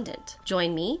are abundant.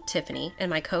 Join me, Tiffany, and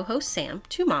my co-host Sam,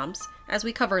 two moms, as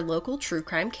we cover local true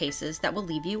crime cases that will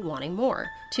leave you wanting more.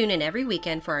 Tune in every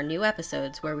weekend for our new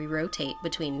episodes where we rotate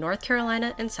between North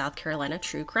Carolina and South Carolina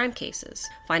true crime cases.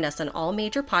 Find us on all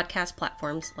major podcast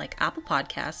platforms like Apple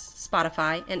Podcasts,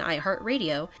 Spotify, and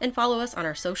iHeartRadio, and follow us on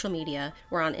our social media.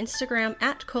 We're on Instagram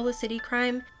at Cola City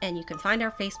Crime, and you can find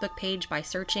our Facebook page by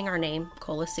searching our name,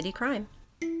 Cola City Crime.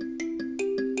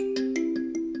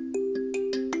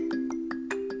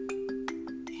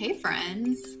 Hey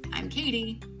friends, I'm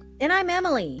Katie. And I'm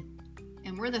Emily.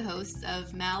 And we're the hosts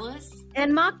of Malice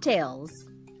and Mocktails,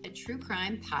 a true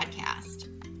crime podcast.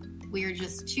 We are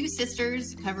just two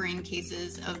sisters covering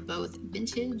cases of both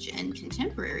vintage and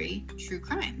contemporary true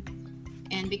crime.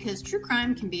 And because true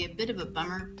crime can be a bit of a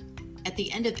bummer, at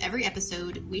the end of every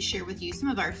episode, we share with you some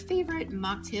of our favorite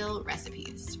mocktail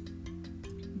recipes.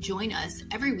 Join us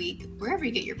every week wherever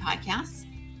you get your podcasts.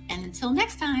 And until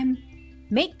next time,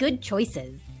 make good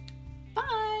choices.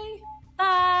 Bye.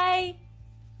 Bye.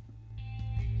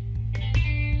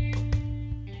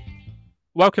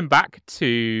 Welcome back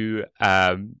to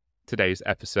today's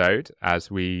episode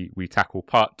as we tackle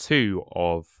part 2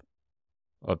 of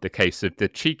the case of the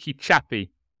cheeky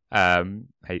chappy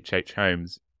H.H.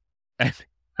 Holmes.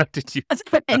 How did you?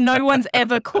 And no one's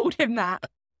ever called him that.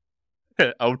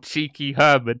 Oh, cheeky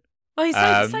Herman. Oh, he's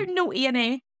so naughty, isn't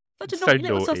he? Such a naughty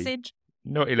little sausage.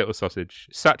 Naughty little sausage.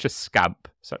 Such a scamp.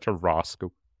 Such a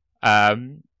rascal.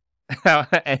 Amy,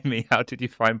 how did you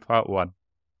find part 1?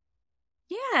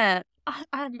 Yeah.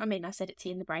 I mean, I said it to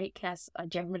you in the break, as I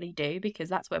generally do, because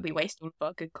that's where we waste all of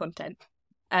our good content.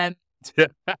 I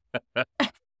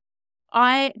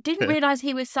didn't realise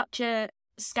he was such a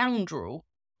scoundrel.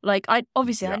 Like, I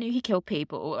knew he killed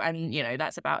people, and, you know,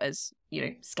 that's about as, you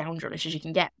know, scoundrelish as you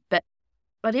can get. But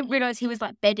I didn't realise he was,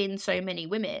 like, bedding so many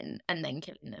women and then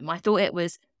killing them. I thought it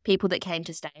was people that came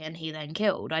to stay and he then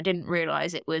killed. I didn't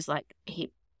realise it was, like,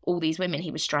 all these women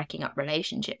he was striking up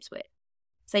relationships with.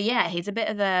 So, yeah, he's a bit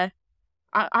of a...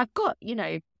 I've got, you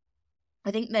know,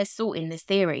 I think there's sort in this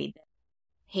theory that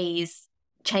he's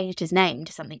changed his name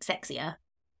to something sexier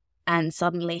and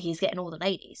suddenly he's getting all the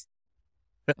ladies.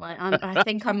 Like, I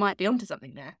think I might be onto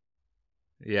something there.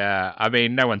 Yeah, I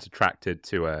mean, no one's attracted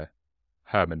to a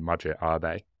Herman Mudgett, are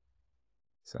they?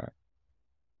 So...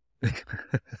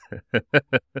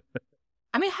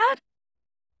 I mean,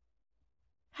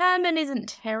 Herman isn't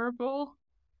terrible,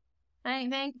 I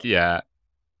think. Yeah.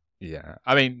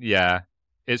 I mean, yeah.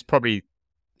 It's probably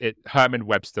Herman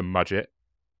Webster Mudgett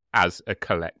as a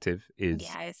collective is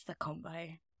Yeah, it's the combo.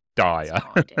 dire. It's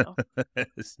not ideal.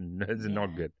 It's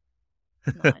not good.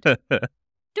 Not ideal.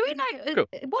 Do we know, Cool.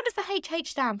 what does the HH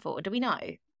stand for? Do we know?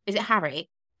 Is it Harry?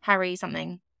 Harry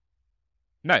something?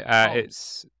 No, Holmes.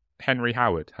 it's Henry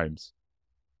Howard Holmes.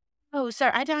 Oh,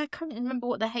 sorry, I can't remember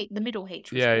what the middle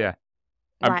H was Yeah, for. yeah.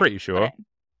 I'm Right, pretty got sure. it.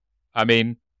 I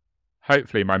mean,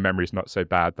 hopefully my memory's not so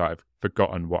bad that I've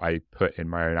forgotten what I put in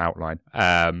my own outline.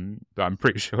 But I'm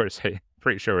pretty sure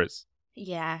it's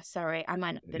Yeah, sorry, I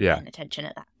might not have been Yeah. paying attention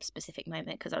at that specific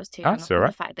moment because I was too That's hung up on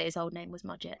alright. the fact that his old name was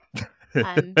Mudgett.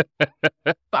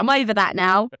 But I'm over that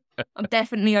now. I'm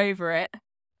definitely over it.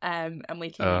 And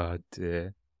we can. Oh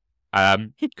dear.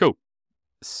 Cool.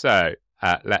 So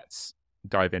let's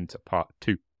dive into part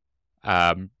 2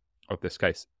 of this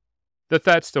case. The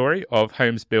third story of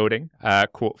Holmes' building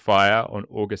caught fire on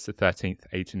August the 13th,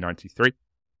 1893.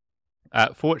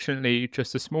 Fortunately,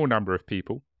 just a small number of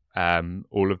people,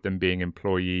 all of them being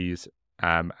employees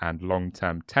and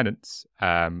long-term tenants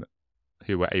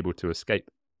who were able to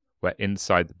escape, were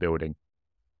inside the building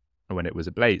when it was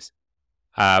ablaze.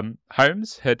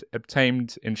 Holmes had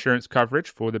obtained insurance coverage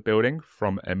for the building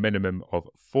from a minimum of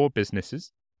 4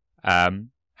 businesses.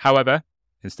 However,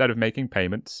 instead of making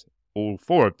payments, all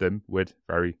 4 of them would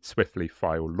very swiftly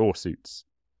file lawsuits.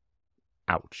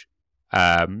 Ouch.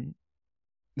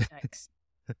 Yikes.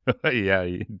 Yeah,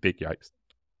 big yikes.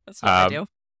 That's not ideal.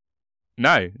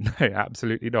 No,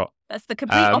 absolutely not. That's the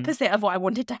complete opposite of what I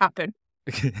wanted to happen.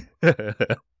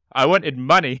 I wanted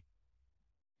money.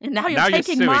 And now you're Now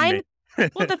taking suing mine? me.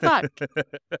 What the fuck?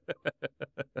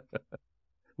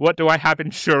 What do I have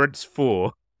insurance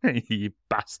for? You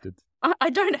bastard. I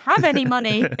don't have any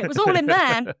money. It was all in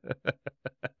there.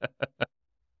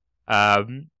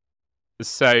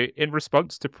 So, in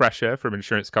response to pressure from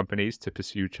insurance companies to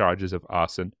pursue charges of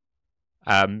arson,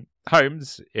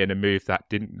 Holmes, in a move that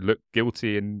didn't look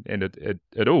guilty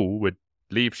at all, would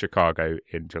leave Chicago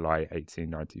in July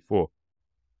 1894.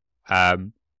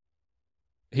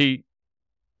 He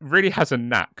really has a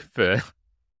knack for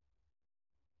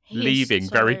He is leaving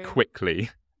very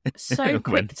quickly. So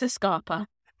quick to scarper.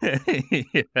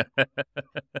 Yeah.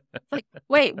 Like,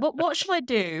 wait, what should I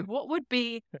do? What would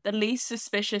be the least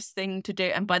suspicious thing to do?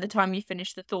 And by the time you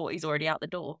finish the thought, he's already out the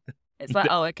door. It's like,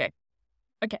 oh, okay.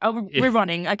 Okay, oh, we're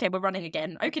running. Okay, we're running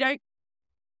again. Okie doke.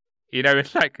 You know,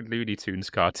 it's like Looney Tunes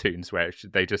cartoons where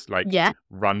they just Yeah.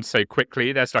 run so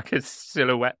quickly. There's like a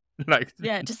silhouette,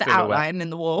 Yeah, just the silhouette, outline in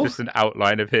the wall. just an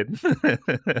outline of him.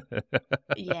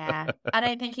 Yeah, I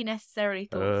don't think he necessarily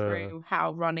thought through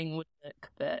how running would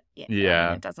look, but yeah, I Yeah.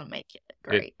 mean, it doesn't make it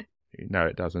great. No,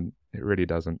 it doesn't. It really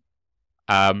doesn't.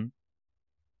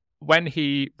 When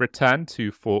he returned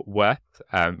to Fort Worth,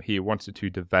 he wanted to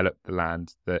develop the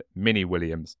land that Minnie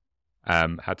Williams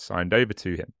had signed over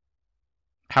to him.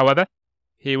 However,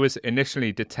 he was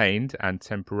initially detained and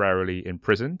temporarily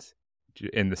imprisoned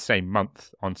in the same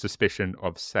month on suspicion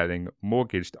of selling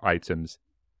mortgaged items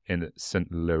in St.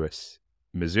 Louis,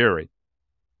 Missouri.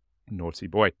 Naughty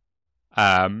boy.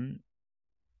 When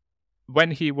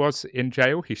he was in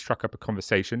jail, he struck up a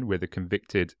conversation with a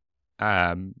convicted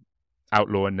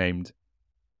outlaw named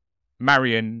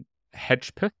Marion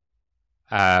Hedgepeth,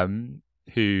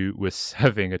 who was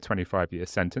serving a 25-year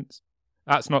sentence.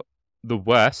 That's not the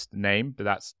worst name, but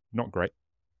that's not great.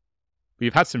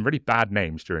 We've had some really bad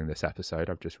names during this episode,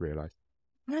 I've just realised.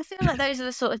 I feel like those are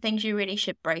the sort of things you really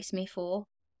should brace me for,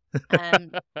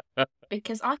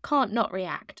 because I can't not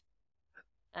react.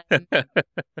 But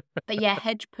yeah,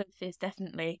 Hedgepeth is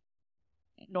definitely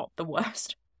not the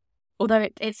worst. Although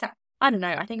it's I don't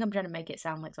know, I think I'm trying to make it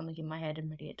sound like something in my head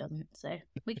and really it doesn't, so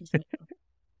we can see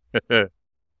it.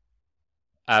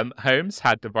 Holmes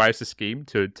had devised a scheme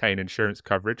to obtain insurance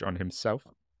coverage on himself.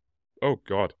 Oh,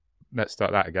 God. Let's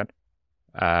start that again.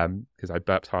 Because I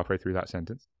burped halfway through that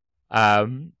sentence.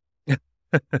 I'm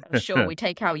sure we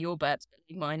take out your burps, but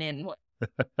leave mine in. What?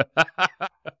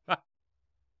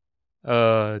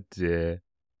 Oh, dear.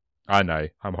 I know.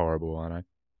 I'm horrible, aren't I?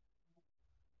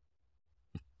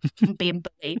 I'm being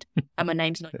bullied, and my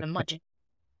name's not even Mudgett.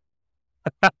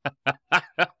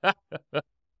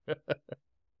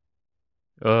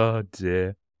 Oh,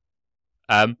 dear.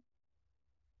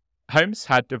 Holmes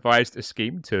had devised a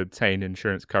scheme to obtain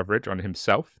insurance coverage on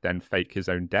himself, then fake his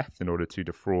own death in order to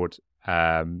defraud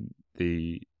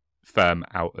the firm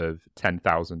out of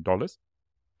 $10,000.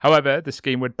 However, the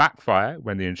scheme would backfire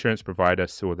when the insurance provider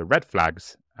saw the red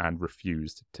flags and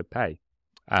refused to pay.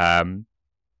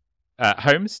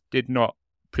 Holmes did not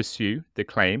pursue the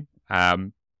claim.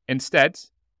 Instead,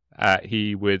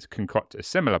 he would concoct a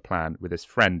similar plan with his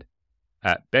friend,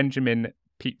 Benjamin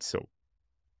Peitzel.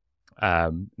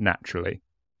 Naturally.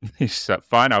 He's like,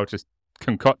 fine, I'll just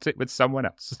concoct it with someone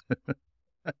else.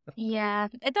 Yeah,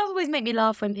 it does always make me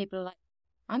laugh when people are like,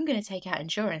 I'm going to take out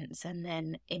insurance and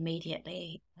then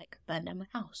immediately like burn down my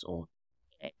house or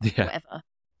Yeah. whatever.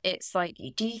 It's like,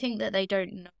 do you think that they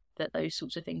don't know that those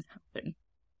sorts of things happen?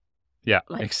 Yeah,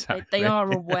 Like, exactly. they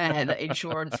are aware that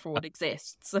insurance fraud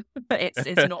exists.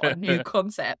 It's not a new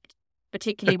concept,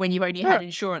 particularly when you've only had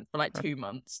insurance for like 2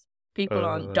 months. People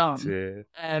aren't dumb. Dear.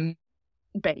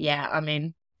 But yeah, I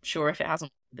mean, sure, if it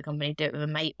hasn't, the company do it with a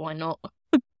mate, why not?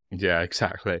 Yeah,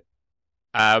 exactly.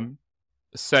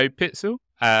 So Pitzel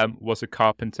was a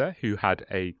carpenter who had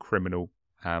a criminal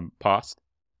past.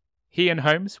 He and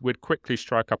Holmes would quickly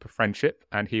strike up a friendship,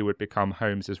 and he would become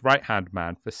Holmes's right-hand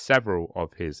man for several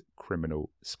of his criminal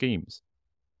schemes.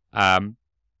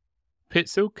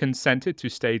 Pitzel consented to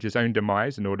stage his own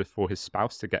demise in order for his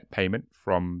spouse to get payment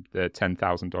from the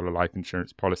 $10,000 life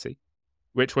insurance policy,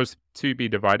 which was to be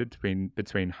divided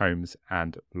between Holmes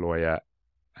and lawyer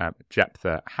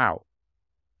Jephthah Howe.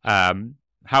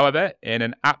 However, in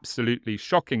an absolutely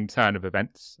shocking turn of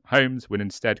events, Holmes would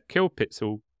instead kill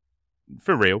Pitzel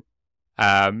for real,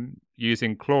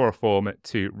 using chloroform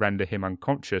to render him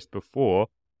unconscious before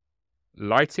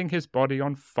lighting his body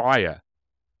on fire.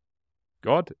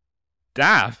 God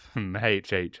damn,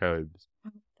 H.H. Holmes.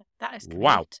 That is great.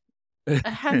 Wow.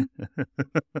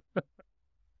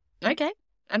 Okay.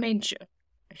 I mean, sure.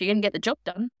 If you're going to get the job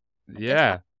done, I guess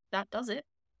Yeah. that does it.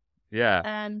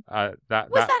 Yeah. Was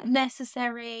that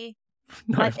necessary?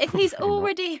 No, Like, if he's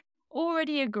probably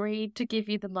already agreed to give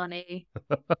you the money,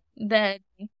 then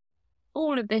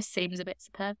all of this seems a bit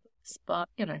superfluous. But,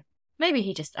 you know, maybe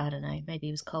he just, I don't know, maybe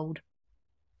he was cold.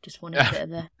 Just wanted a bit of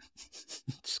the...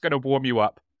 Just going to warm you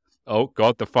up. Oh,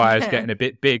 God, the fire's getting a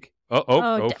bit big.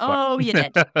 Oh, you're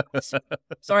dead.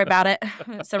 Sorry about it.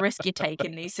 It's a risk you take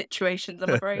in these situations,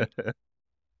 I'm afraid.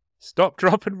 Stop,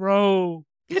 drop, and roll.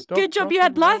 Good job you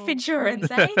had life insurance,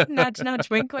 eh? Nudge, nudge,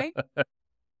 wink, wink.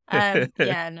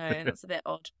 Yeah, no, that's a bit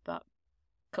odd, but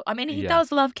cool. I mean, he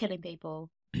does love killing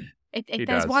people. If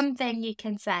there's one thing you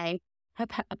can say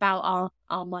about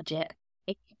our Mudget,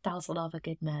 he does love a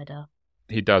good murder.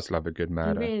 He does love a good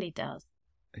murder. He really does.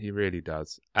 He really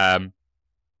does.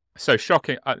 So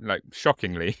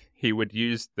shockingly, he would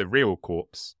use the real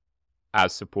corpse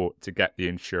as support to get the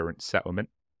insurance settlement.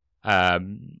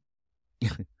 Surprise!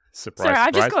 Sorry, I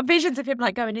surprise. just got visions of him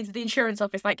like going into the insurance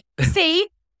office, like, see,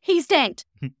 he's dead,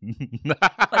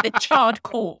 like the charred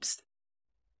corpse.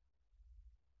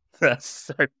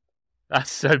 That's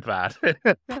so bad, but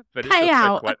it's Pay also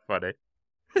out. quite funny.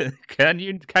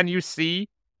 Can you see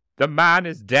the man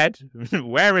is dead?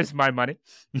 Where is my money?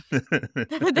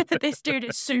 This dude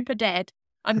is super dead.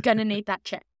 I'm gonna need that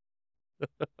check.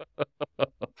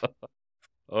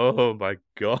 Oh my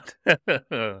God.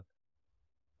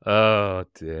 Oh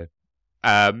dear.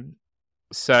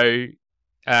 So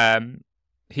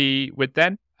he would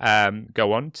then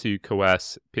go on to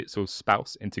coerce Pitzel's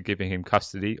spouse into giving him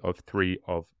custody of 3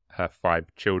 of her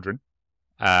 5 children.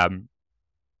 And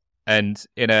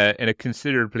in a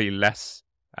considerably less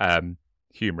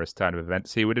humorous turn of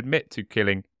events, he would admit to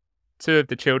killing 2 of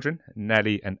the children,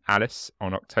 Nellie and Alice,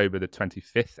 on October the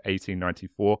 25th,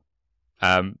 1894,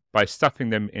 by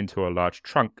stuffing them into a large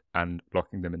trunk and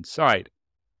locking them inside.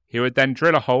 He would then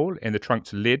drill a hole in the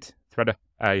trunk's lid, thread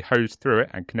a hose through it,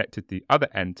 and connected the other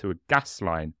end to a gas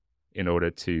line in order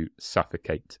to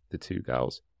suffocate the 2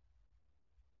 girls.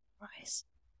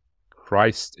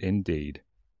 Christ indeed.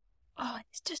 Oh,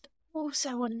 it's just all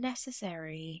so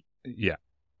unnecessary. Yeah.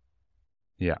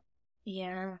 Yeah.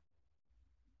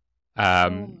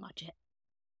 Mudget.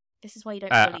 This is why you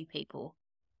don't bully people.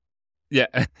 Yeah.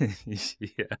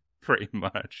 Yeah, pretty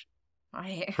much.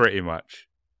 Right. Pretty much.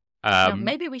 Now,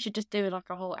 maybe we should just do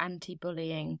like a whole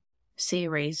anti-bullying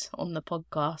series on the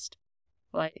podcast.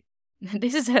 Like,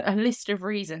 this is a list of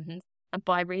reasons, and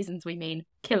by reasons we mean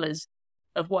killers,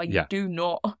 of why you do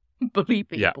not bully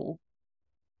people.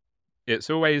 Yeah. It's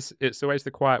always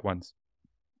the quiet ones.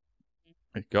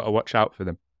 You've got to watch out for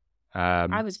them.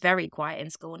 I was very quiet in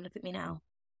school, and look at me now.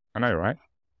 I know, right?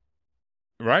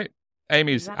 Right?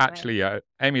 Amy's actually got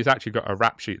a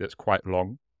rap sheet that's quite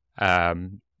long.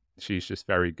 She's just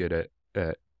very good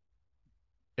at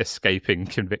escaping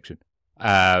conviction.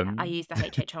 I use the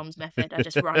H.H. Holmes method. I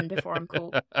just run before I'm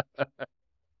caught.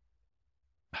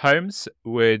 Holmes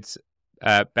would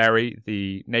bury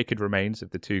the naked remains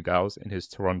of the 2 girls in his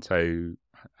Toronto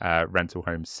rental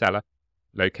home cellar,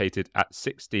 located at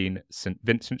 16 St.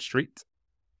 Vincent Street,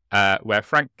 where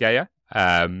Frank Geyer,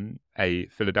 a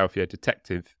Philadelphia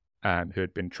detective who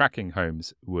had been tracking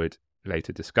Holmes, would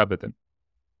later discover them.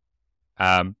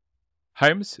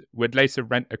 Holmes would later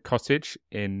rent a cottage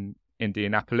in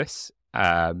Indianapolis,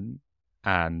 and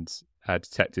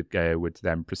Detective Geyer would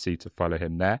then proceed to follow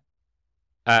him there.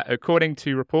 According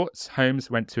to reports,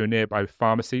 Holmes went to a nearby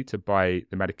pharmacy to buy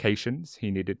the medications he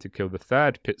needed to kill the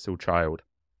third Pitzel child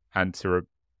and to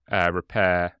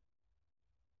repair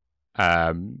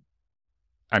and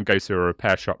go to a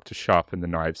repair shop to sharpen the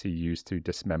knives he used to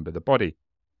dismember the body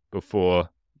before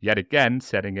yet again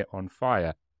setting it on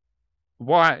fire.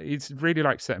 Why? It's really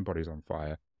like setting bodies on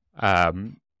fire.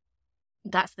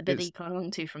 That's the bit that you clung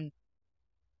on to from...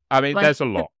 I mean, like, there's a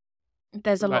lot.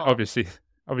 There's a Like, lot. Obviously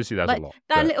there's like, a lot.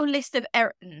 That but- little list of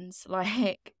errands,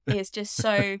 like, is just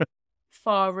so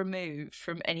far removed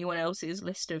from anyone else's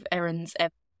list of errands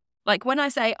ever. Like, when I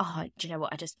say, oh, do you know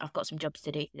what, I've got some jobs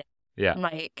to do today. Yeah. I'm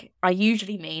like, I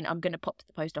usually mean I'm going to pop to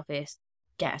the post office,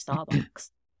 get a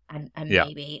Starbucks, and Yeah.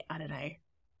 maybe, I don't know,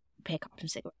 pick up some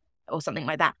cigarettes or something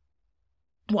like that.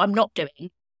 What I'm not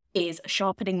doing is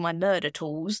sharpening my murder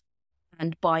tools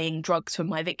and buying drugs from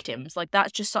my victims. Like,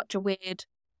 that's just such a weird...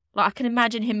 Like, I can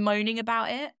imagine him moaning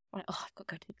about it. Like, oh, I've got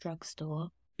to go to the drugstore.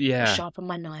 Yeah. Sharpen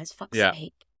my knives, fuck's Yeah.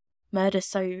 sake. Murder's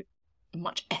so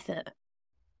much effort.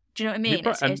 Do you know what I He mean?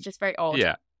 pro- It's and- just very odd.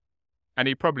 Yeah. And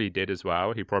he probably did as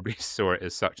well. He probably saw it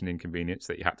as such an inconvenience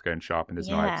that he had to go and sharpen his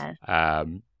knives.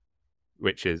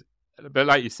 Which is, but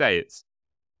like you say,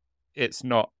 it's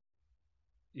not,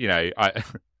 you know,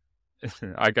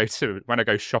 when I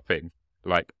go shopping,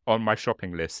 like on my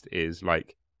shopping list is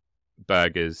like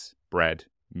burgers, bread,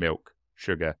 milk,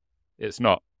 sugar. It's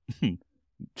not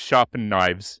sharpen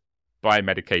knives, buy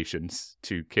medications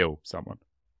to kill someone.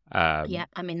 Yeah,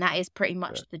 I mean, that is pretty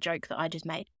much but- the joke that I just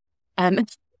made.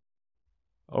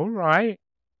 All right.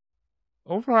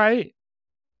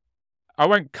 I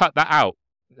won't cut that out.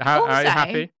 Are you Also-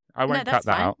 happy? I won't no, cut that's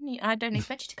that fine. out. I don't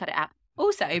expect you to cut it out.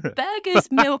 Also, burgers,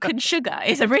 milk, and sugar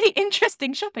is a really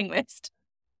interesting shopping list.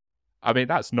 I mean,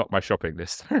 that's not my shopping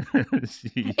list.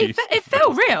 It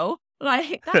felt real.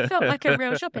 Like, that felt like a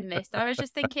real shopping list. I was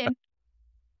just thinking,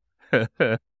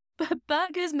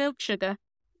 burgers, milk, sugar.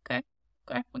 Okay,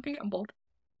 I can get on board.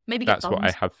 Maybe get That's what I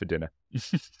buns. have for dinner.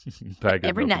 Burgers,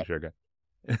 Every milk, night. and sugar.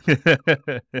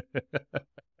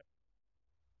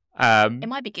 It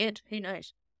might be good. Who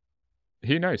knows?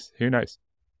 Who knows?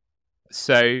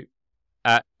 So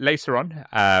later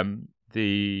on,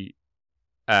 the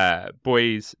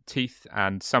boy's teeth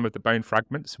and some of the bone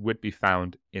fragments would be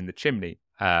found in the chimney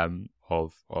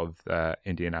of the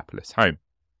Indianapolis home.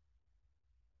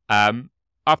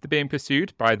 After being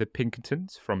pursued by the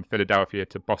Pinkertons from Philadelphia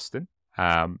to Boston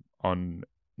on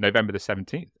November the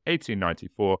 17th,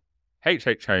 1894,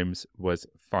 H.H. Holmes was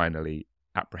finally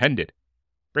apprehended,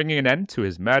 bringing an end to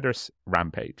his murderous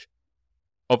rampage.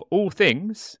 Of all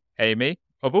things, Amy,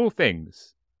 it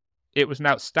was an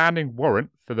outstanding warrant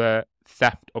for the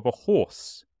theft of a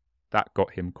horse that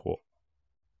got him caught.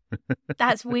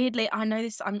 That's weirdly, I know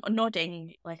this, I'm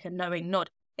nodding like a knowing nod.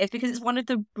 It's because it's one of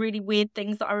the really weird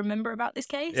things that I remember about this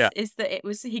case, Yeah. is that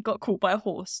he got caught by a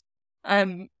horse.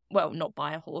 Well, not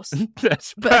by a horse.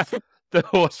 That's But- the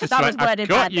horse is That like, was worded I've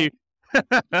got badly. you.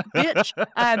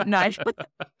 Bitch. No,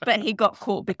 but he got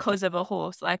caught because of a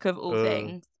horse, like, of all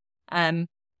things.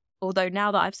 Although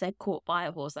now that I've said caught by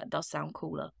a horse, that does sound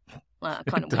cooler. Like, I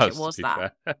kind of wish it does, was to be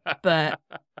that. fair. But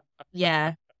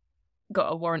yeah,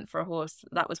 got a warrant for a horse.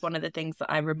 That was one of the things that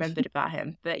I remembered about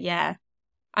him. But yeah,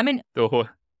 I mean, The horse.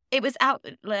 it was out.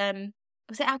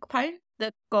 Was it Al Capone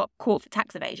that got caught for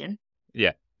tax evasion?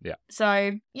 Yeah.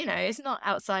 So, you know, it's not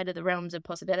outside of the realms of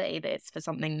possibility that it's for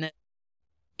something that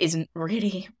isn't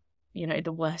really, you know,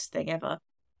 the worst thing ever.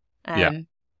 Yeah. So,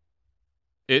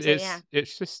 It's yeah.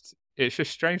 it's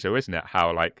just strange though, isn't it?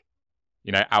 How, like,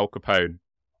 you know, Al Capone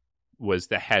was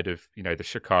the head of, you know, the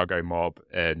Chicago mob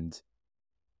and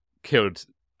killed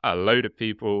a load of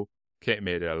people,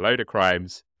 committed a load of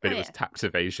crimes, but Oh, it was yeah. tax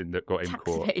evasion that got him Tax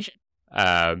caught. evasion.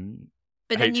 H.H.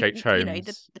 But then you know,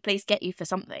 Holmes. the police get you for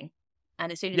something.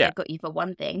 And as soon as Yeah. they've got you for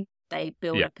one thing, they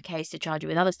build Yeah. up a case to charge you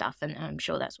with other stuff. And I'm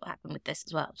sure that's what happened with this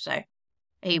as well. So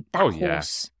that yeah.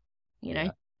 horse, you know,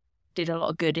 Yeah. did a lot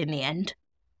of good in the end.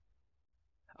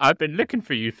 I've been looking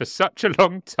for you for such a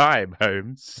long time,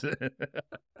 Holmes.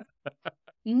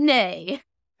 Nay.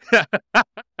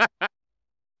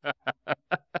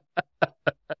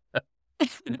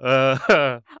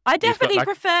 I definitely like-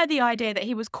 prefer the idea that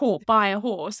he was caught by a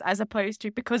horse as opposed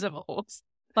to because of a horse.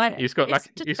 Like, he's got it's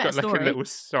like just he's better got like story. a little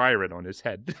siren on his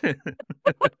head.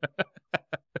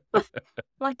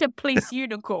 Like a police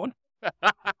unicorn.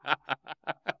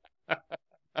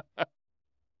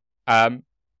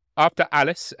 After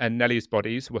Alice and Nellie's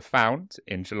bodies were found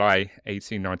in July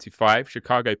 1895,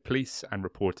 Chicago police and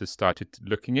reporters started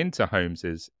looking into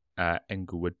Holmes's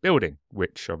Englewood building,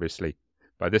 which obviously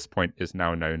by this point is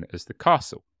now known as the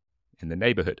Castle in the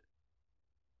neighborhood.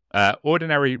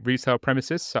 Ordinary retail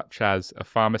premises such as a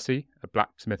pharmacy, a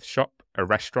blacksmith shop, a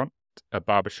restaurant, a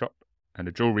barber shop, and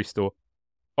a jewelry store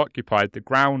occupied the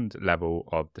ground level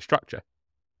of the structure.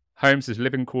 Holmes's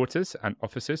living quarters and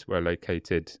offices were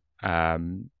located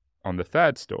on the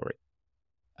third story.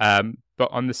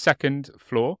 But on the second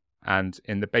floor and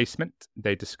in the basement,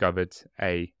 they discovered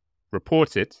a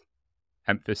reported,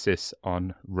 emphasis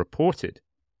on reported,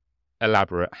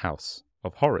 elaborate house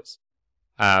of horrors.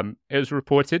 It was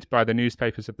reported by the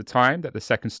newspapers of the time that the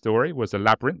second story was a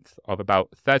labyrinth of about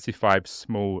 35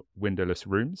 small windowless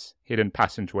rooms, hidden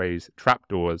passageways,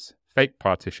 trapdoors, fake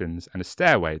partitions, and a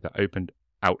stairway that opened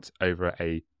out over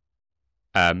a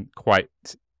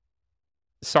quite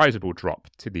sizable drop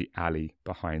to the alley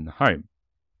behind the home.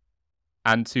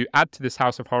 And to add to this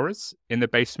house of horrors, in the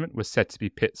basement was said to be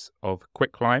pits of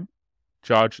quicklime,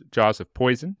 jars of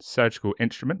poison, surgical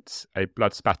instruments, a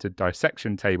blood-spattered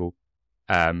dissection table,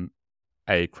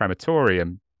 a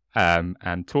crematorium,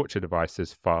 and torture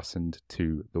devices fastened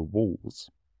to the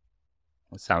walls.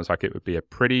 It sounds like it would be a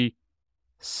pretty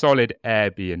solid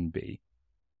Airbnb,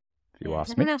 if you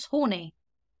ask me. That's horny.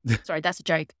 Sorry, that's a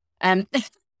joke.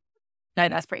 No,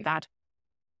 that's pretty bad.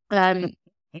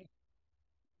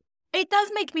 It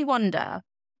does make me wonder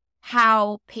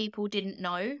how people didn't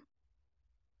know.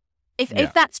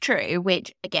 If that's true,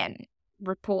 which, again,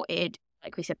 reported,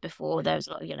 like we said before, there was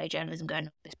a lot of journalism going on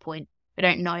at this point. We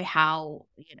don't know how,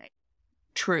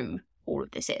 true all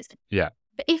of this is. Yeah.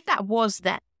 But if that was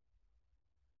there,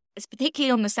 it's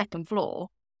particularly on the second floor,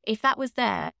 if that was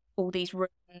there, all these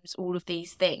rooms, all of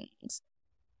these things,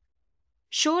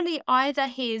 surely either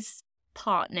his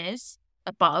partners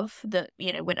above that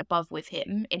went above with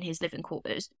him in his living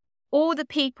quarters, or the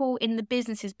people in the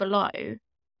businesses below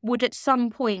would at some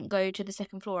point go to the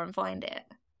second floor and find it.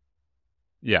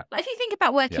 Yeah. Like if you think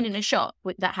about working in a shop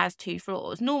that has 2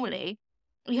 floors, normally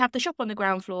you have the shop on the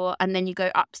ground floor and then you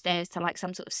go upstairs to like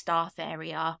some sort of staff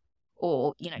area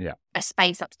or a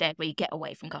space upstairs where you get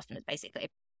away from customers, basically.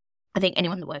 I think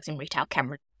anyone that works in retail can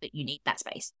relate that you need that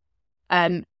space.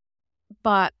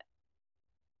 But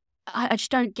I just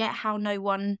don't get how no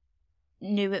one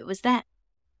knew it was there.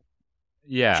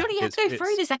 Yeah. Surely you have to go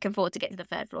through the second floor to get to the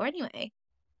third floor anyway.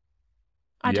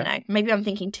 I don't know. Maybe I'm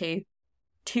thinking too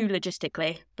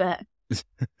logistically, but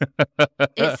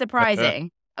it's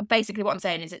surprising. Basically what I'm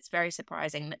saying is it's very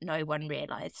surprising that no one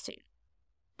realised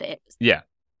that it was. Yeah.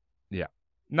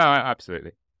 No,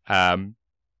 absolutely.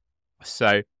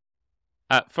 So,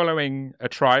 following a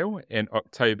trial in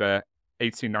October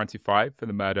 1895 for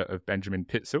the murder of Benjamin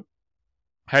Pitzel,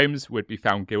 Holmes would be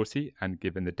found guilty and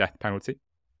given the death penalty.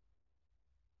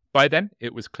 By then,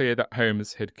 it was clear that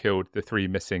Holmes had killed the 3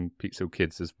 missing Pitzel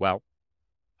kids as well.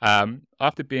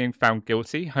 After being found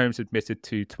guilty, Holmes admitted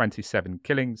to 27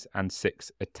 killings and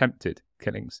 6 attempted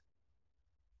killings.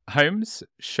 Holmes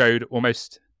showed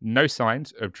almost no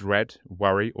signs of dread,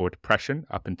 worry, or depression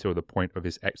up until the point of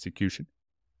his execution.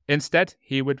 Instead,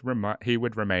 he would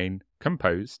remain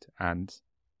composed and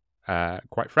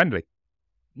quite friendly.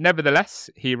 Nevertheless,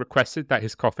 he requested that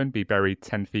his coffin be buried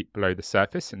 10 feet below the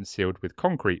surface and sealed with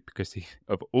concrete because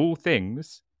of all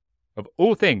things,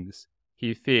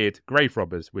 he feared grave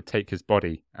robbers would take his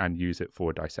body and use it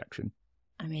for dissection.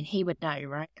 I mean, he would know,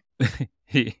 right?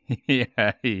 he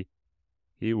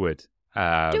would.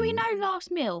 Do we know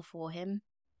last meal for him?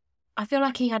 I feel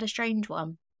like he had a strange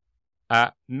one.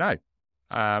 No.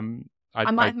 I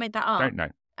might have made that up. Don't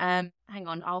know. Hang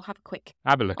on, I'll have a quick.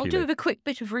 Have a look. I'll do a quick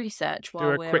bit of research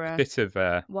while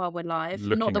we're live.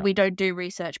 Not that we don't do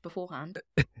research beforehand.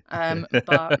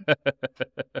 But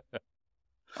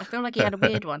I feel like he had a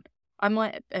weird one. I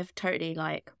might have totally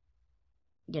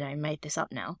made this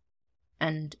up now,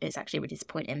 and it's actually really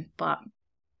disappointing. But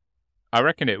I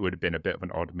reckon it would have been a bit of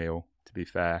an odd meal. To be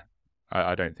fair,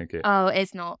 I don't think it. Oh,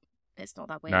 it's not. It's not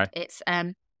that weird. No? It's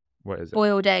What is it?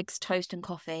 boiled eggs, toast, and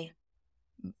coffee.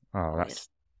 Oh, that's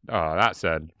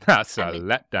a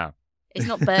letdown. It's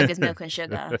not burgers, milk, and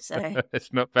sugar. So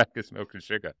it's not burgers, milk, and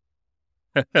sugar.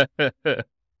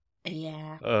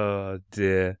 Yeah. Oh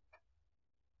dear.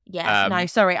 Yeah. No,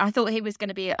 sorry. I thought he was going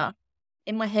to be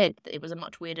in my head that it was a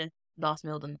much weirder last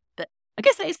meal than. But I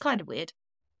guess that is kind of weird.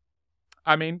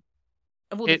 I mean,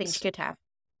 of all the things you could have.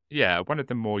 Yeah, one of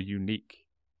the more unique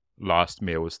last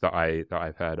meals that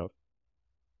I've heard of.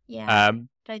 Yeah. I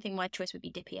don't think my choice would be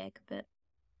dippy egg, but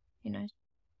who knows?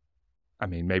 I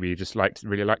mean, maybe he just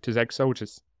really liked his egg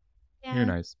soldiers. Yeah. Who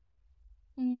knows?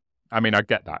 I mean, I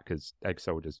get that because egg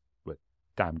soldiers were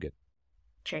damn good.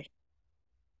 True.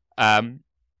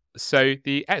 So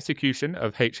the execution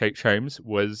of H.H. Holmes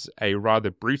was a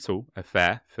rather brutal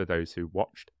affair for those who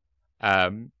watched.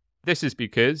 This is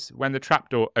because when the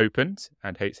trapdoor opened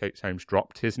and H.H. Holmes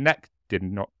dropped, his neck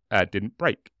didn't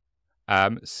break.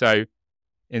 So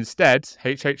instead,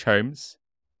 H.H. Holmes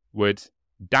would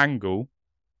dangle,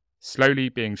 slowly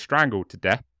being strangled to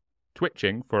death,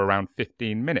 twitching for around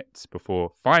 15 minutes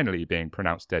before finally being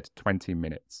pronounced dead 20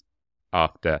 minutes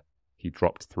after he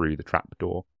dropped through the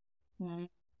trapdoor.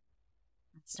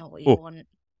 That's not what you want.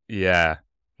 Yeah,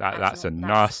 that's a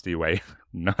nasty way.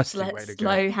 Nasty way to go.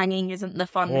 Slow hanging isn't the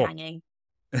fun hanging.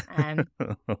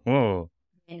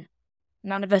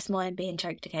 None of us mind being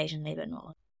choked occasionally, but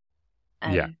not.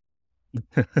 Yeah.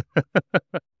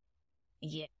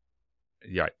 Yeah.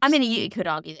 Yikes. I mean, you could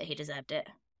argue that he deserved it.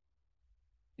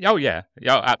 Oh yeah,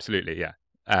 absolutely, yeah.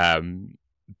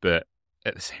 But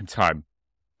at the same time,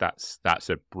 that's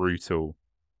a brutal,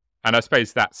 and I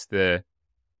suppose that's the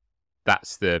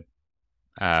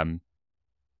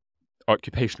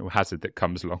occupational hazard that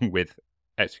comes along with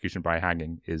execution by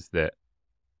hanging is that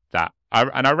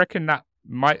I reckon that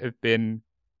might have been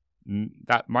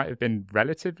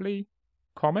relatively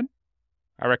common.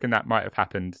 I reckon that might have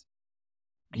happened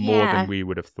more than we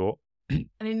would have thought.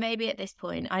 I mean, maybe at this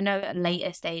point, I know at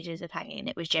later stages of hanging,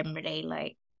 it was generally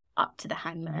like up to the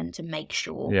hangman to make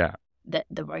sure that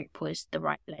the rope was the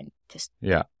right length.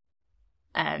 But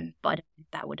I don't think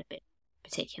that would have been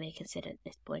particularly considered at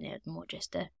this point. It was more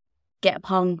just a get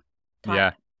hung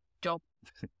type job.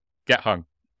 Get hung.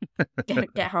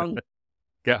 Get hung.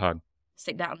 Get hung.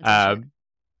 Stick that on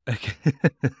the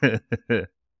t-shirt.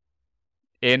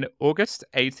 In August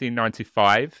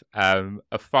 1895,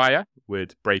 a fire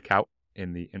would break out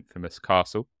in the infamous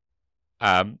castle.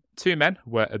 2 men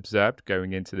were observed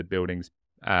going into the building's...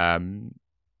 I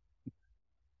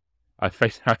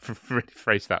really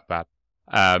phrased that bad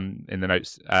in the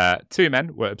notes. 2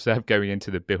 men were observed going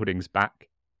into the building's back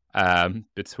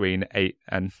between 8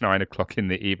 and 9 o'clock in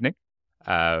the evening,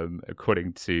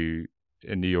 according to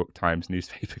a New York Times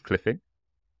newspaper clipping.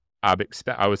 I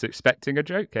was expecting a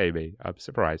joke, Amy. I'm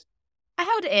surprised. I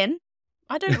held it in.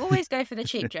 I don't always go for the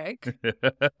cheap joke.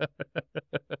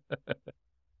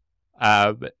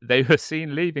 They were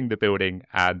seen leaving the building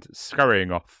and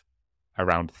scurrying off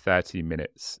around 30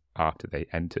 minutes after they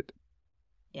entered.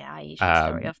 Yeah, I usually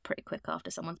scurry off pretty quick after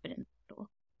someone's been in the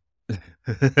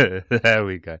door. There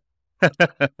we go.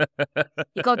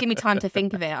 You got to give me time to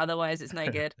think of it, otherwise it's no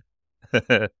good.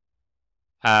 The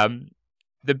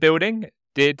building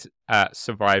did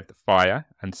survive the fire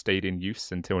and stayed in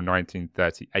use until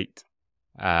 1938,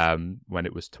 when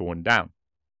it was torn down.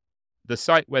 The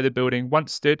site where the building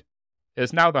once stood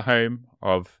is now the home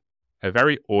of a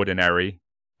very ordinary,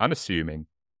 unassuming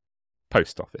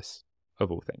post office,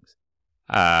 of all things.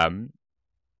 And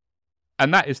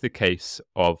that is the case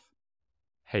of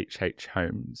H.H.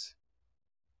 Holmes.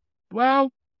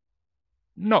 Well,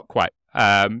 not quite.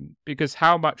 Because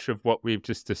how much of what we've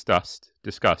just discussed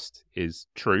is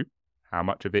true, how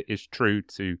much of it is true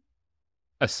to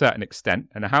a certain extent,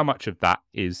 and how much of that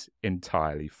is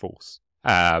entirely false.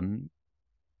 I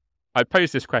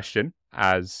posed this question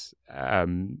as a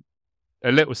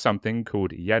little something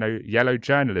called yellow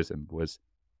journalism was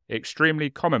extremely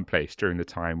commonplace during the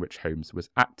time which Holmes was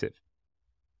active.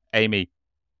 Amy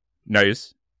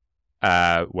knows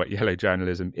what yellow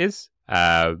journalism is.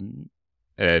 And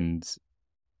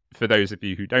for those of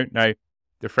you who don't know,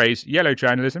 the phrase yellow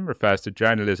journalism refers to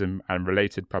journalism and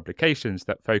related publications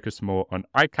that focus more on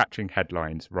eye-catching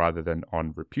headlines rather than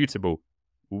on reputable,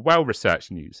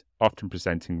 well-researched news, often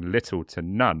presenting little to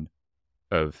none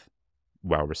of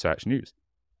well-researched news.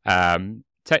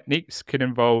 Techniques can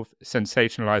involve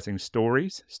sensationalizing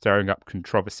stories, stirring up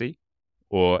controversy,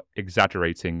 or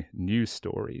exaggerating news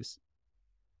stories.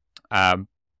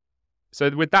 So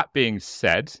with that being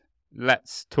said,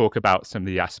 let's talk about some of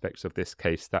the aspects of this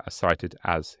case that are cited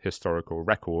as historical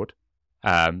record.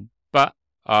 But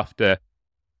after,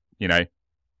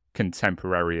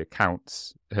 contemporary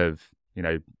accounts have,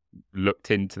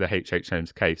 looked into the H.H.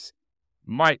 Holmes case,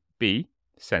 might be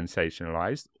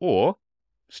sensationalized or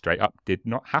straight up did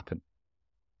not happen.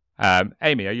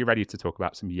 Amy, are you ready to talk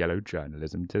about some yellow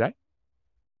journalism today?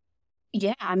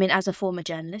 Yeah, I mean, as a former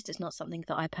journalist, it's not something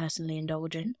that I personally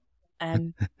indulge in.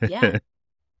 Yeah,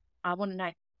 I want to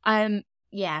know.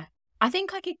 Yeah, I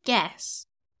think I could guess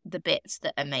the bits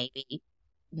that are maybe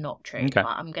not true. Okay. But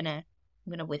I'm gonna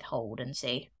withhold and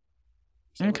see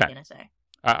what you're gonna say.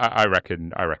 I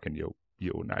reckon you'll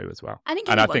know as well. I think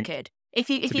and anyone could. If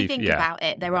you think yeah. about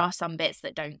it, there are some bits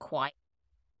that don't quite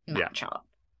match up.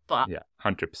 but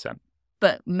 100%.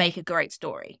 But make a great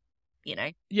story, you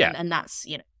know? Yeah. And that's,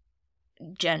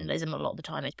 journalism a lot of the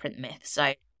time is print myth.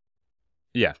 So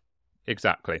yeah,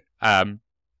 exactly.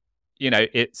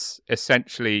 It's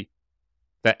essentially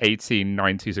the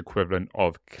 1890s equivalent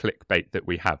of clickbait that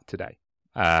we have today.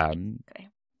 okay.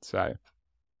 So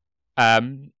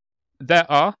there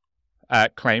are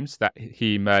claims that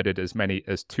he murdered as many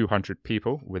as 200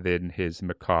 people within his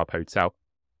macabre hotel,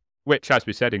 which, as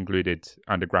we said, included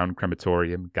underground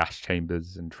crematorium, gas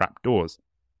chambers, and trapdoors.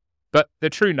 But the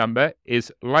true number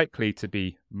is likely to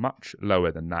be much lower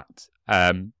than that.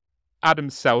 Adam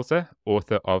Selzer,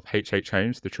 author of H.H.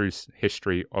 Holmes, The True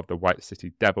History of the White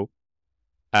City Devil,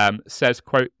 says,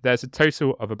 quote, "There's a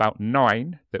total of about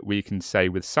 9 that we can say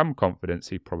with some confidence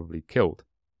he probably killed.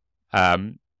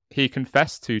 He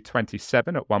confessed to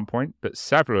 27 at one point, but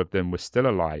several of them were still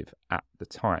alive at the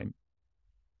time.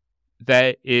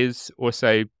 There is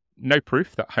also no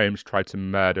proof that Holmes tried to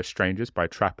murder strangers by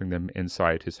trapping them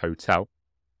inside his hotel.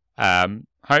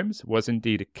 Holmes was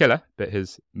indeed a killer, but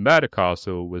his murder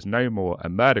castle was no more a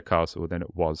murder castle than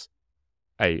it was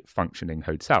a functioning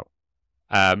hotel.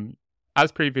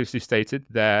 As previously stated,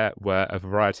 there were a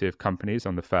variety of companies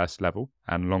on the first level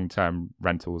and long-term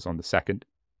rentals on the second.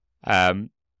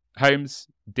 Holmes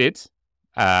did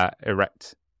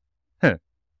erect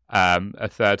a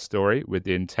third story with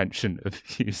the intention of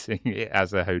using it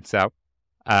as a hotel,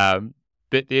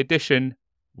 but the addition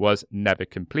was never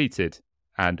completed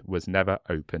and was never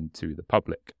open to the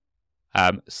public.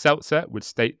 Seltzer would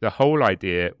state the whole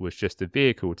idea was just a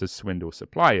vehicle to swindle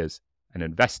suppliers and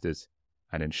investors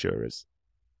and insurers.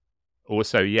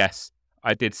 Also, yes,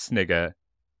 I did snigger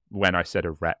when I said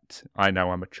erect. I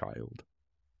know I'm a child.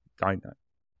 I know.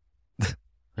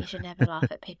 You should never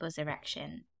laugh at people's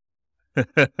erection. I've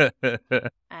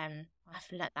learnt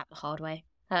that the hard way.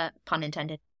 Pun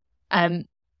intended.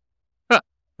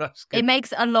 That's good. It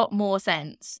makes a lot more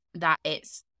sense that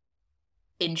it's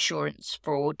insurance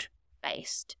fraud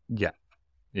based. Yeah.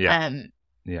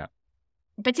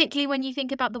 Particularly when you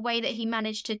think about the way that he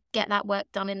managed to get that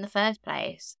work done in the first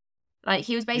place. Like,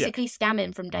 he was basically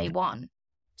scamming from day one.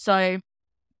 So,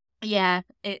 yeah,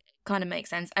 it kind of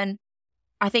makes sense. And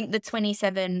I think the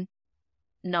 27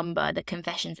 number, the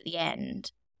confessions at the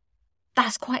end,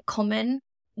 that's quite common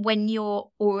when you're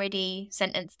already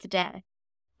sentenced to death.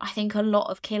 I think a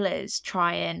lot of killers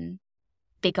try and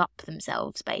big up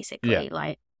themselves, basically. Yeah.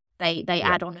 Like, they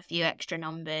add on a few extra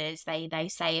numbers, they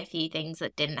say a few things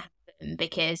that didn't happen,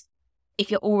 because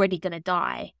if you're already going to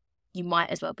die, you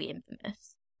might as well be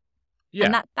infamous. Yeah.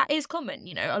 And that is common,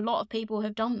 a lot of people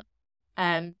have done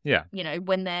that.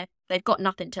 When they've got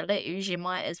nothing to lose, you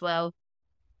might as well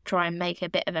try and make a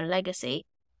bit of a legacy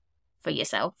for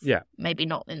yourself. Yeah. Maybe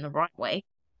not in the right way,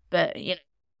 but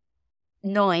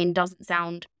 9 doesn't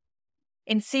sound,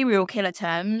 in serial killer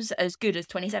terms, as good as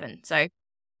 27. So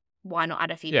why not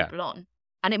add a few people on?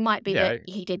 And it might be that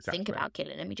he did think about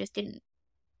killing him, he just didn't.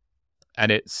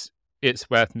 And it's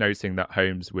worth noting that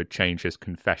Holmes would change his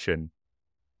confession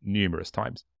numerous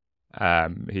times.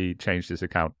 He changed his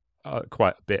account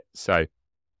quite a bit, so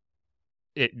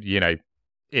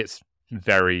it's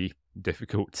very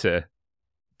difficult to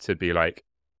be like,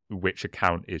 which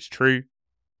account is true,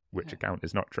 which account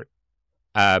is not true.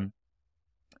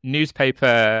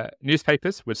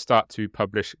 Newspapers would start to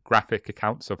publish graphic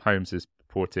accounts of Holmes's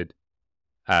purported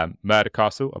murder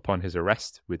castle upon his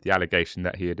arrest, with the allegation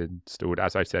that he had installed,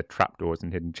 as I said, trapdoors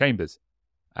and hidden chambers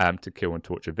to kill and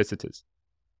torture visitors.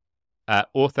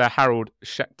 Author Harold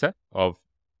Schechter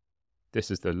this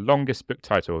is the longest book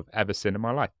title I've ever seen in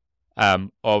my life,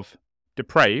 of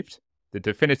Depraved, the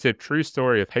definitive true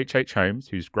story of H.H. Holmes,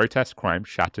 whose grotesque crime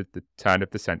shattered the turn of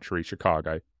the century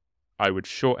Chicago. I would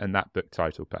shorten that book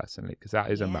title personally, because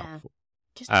that is a mouthful.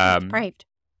 Just Depraved.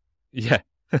 Yeah.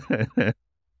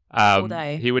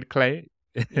 Although, he would claim...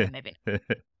 yeah, maybe.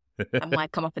 I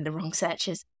might come up in the wrong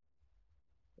searches.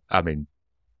 I mean,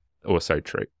 also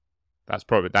true.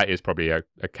 That is probably a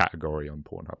category on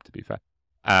Pornhub, to be fair.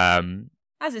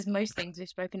 As is most things we've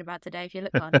spoken about today, if you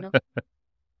look hard enough.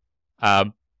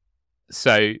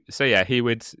 So yeah, he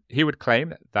would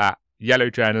claim that yellow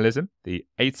journalism, the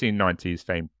 1890s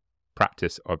famed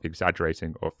practice of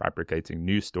exaggerating or fabricating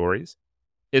news stories,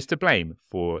 is to blame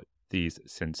for these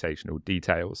sensational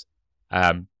details.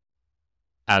 And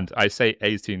I say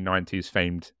 1890s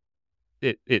famed,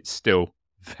 it's still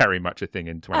very much a thing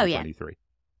in 2023.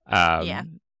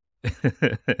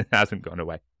 It hasn't gone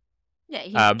away. Yeah,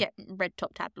 you get red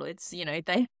top tabloids,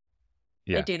 they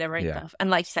do their own stuff. And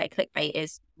like you say, clickbait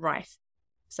is rife.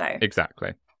 So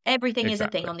exactly. Everything is a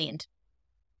thing on the internet.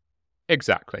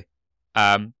 Exactly.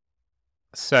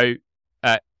 So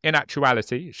In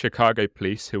actuality, Chicago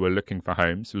police who were looking for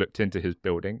Holmes looked into his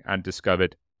building and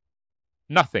discovered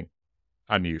nothing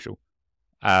unusual.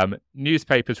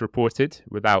 Newspapers reported,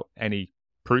 without any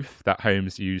proof, that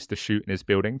Holmes used the chute in his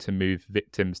building to move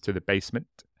victims to the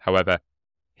basement. However,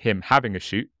 him having a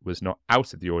chute was not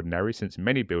out of the ordinary, since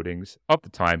many buildings of the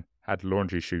time had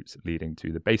laundry chutes leading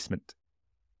to the basement.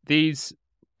 These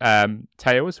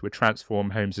tales would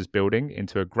transform Holmes's building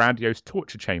into a grandiose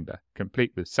torture chamber,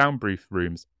 complete with soundproof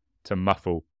rooms to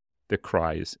muffle the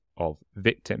cries of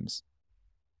victims.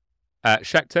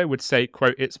 Schechter would say,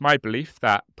 quote, "It's my belief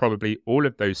that probably all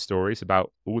of those stories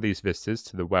about all these visitors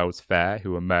to the World's Fair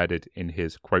who were murdered in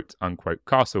his quote-unquote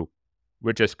castle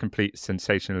were just complete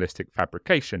sensationalistic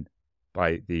fabrication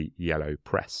by the yellow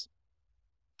press."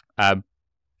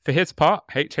 For his part,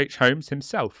 H.H. Holmes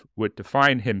himself would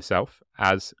define himself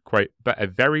as, quote, "but a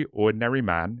very ordinary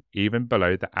man, even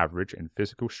below the average in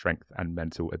physical strength and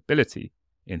mental ability,"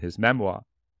 in his memoir.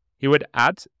 He would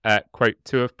add, quote,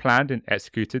 "to have planned and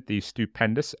executed the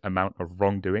stupendous amount of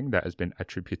wrongdoing that has been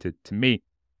attributed to me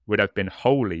would have been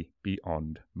wholly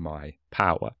beyond my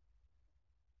power."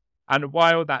 And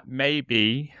while that may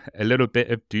be a little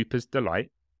bit of duper's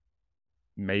delight,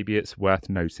 maybe it's worth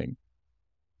noting,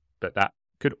 but that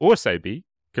could also be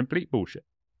complete bullshit.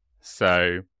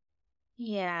 So,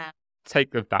 Yeah.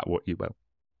 take of that what you will.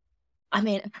 I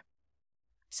mean,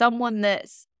 someone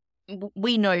that's...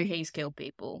 We know he's killed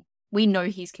people. We know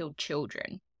he's killed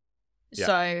children. Yeah.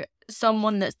 So,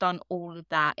 someone that's done all of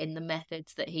that in the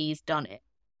methods that he's done it.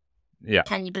 Yeah.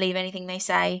 Can you believe anything they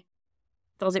say?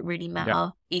 Does it really matter? Yeah.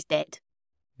 He's dead.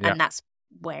 Yeah. And that's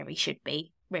where he should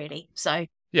be, really. So,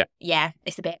 Yeah. Yeah,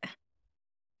 it's a bit...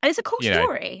 And it's a cool You know.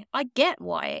 story. I get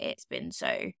why it's been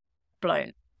so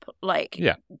blown. Like,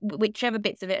 Yeah. whichever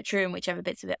bits of it are true and whichever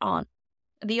bits of it aren't.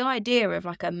 The idea of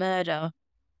like a murder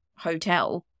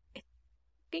hotel is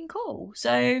fucking cool.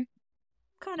 So,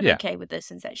 kind of Yeah. okay with the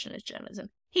sensationalist journalism.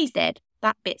 He's dead.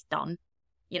 That bit's done.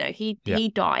 You know, he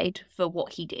died for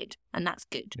what he did, and that's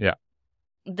good. Yeah.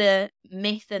 The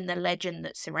myth and the legend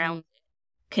that surrounds it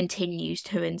continues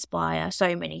to inspire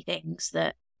so many things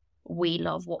that we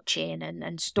love watching,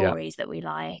 and stories that we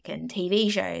like, and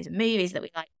TV shows and movies that we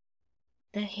like.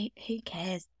 Who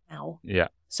cares now? Yeah.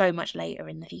 So much later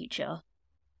in the future.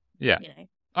 Yeah. You know,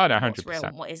 Oh, no, what's real 100%.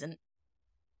 and what isn't.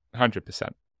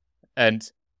 100%.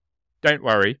 And don't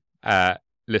worry,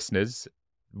 listeners,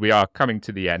 we are coming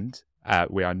to the end.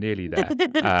 We are nearly there.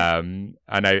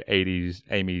 I know Amy's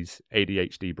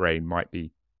ADHD brain might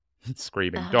be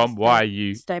screaming, "Dom, why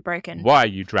are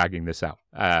you dragging this out?"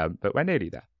 But we're nearly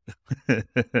there.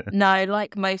 No,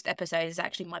 like most episodes, it's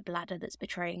actually my bladder that's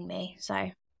betraying me.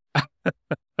 So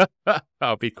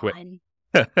I'll be quick. fine.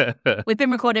 We've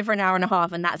been recording for an hour and a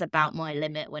half, and that's about my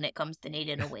limit when it comes to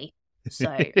needing a wee. So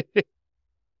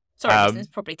sorry, listeners,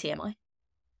 probably TMI.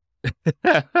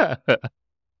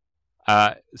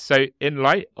 So in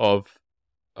light of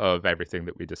everything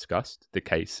that we discussed, the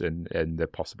case and the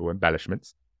possible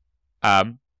embellishments,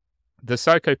 the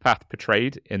psychopath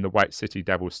portrayed in the White City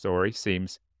Devil story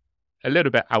seems a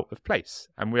little bit out of place,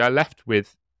 and we are left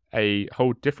with a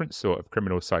whole different sort of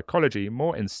criminal psychology,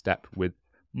 more in step with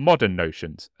modern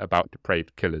notions about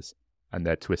depraved killers and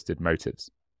their twisted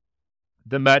motives.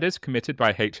 The murders committed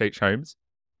by H.H. Holmes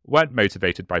weren't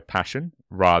motivated by passion.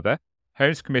 Rather,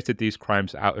 Holmes committed these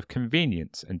crimes out of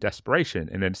convenience and desperation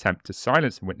in an attempt to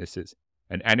silence witnesses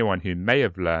and anyone who may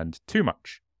have learned too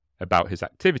much about his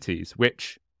activities,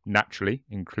 which naturally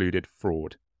included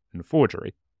fraud and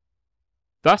forgery.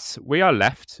 Thus, we are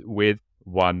left with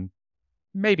one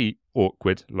maybe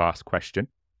awkward last question,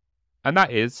 and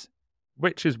that is,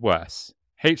 which is worse?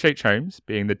 H.H. Holmes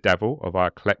being the devil of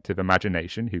our collective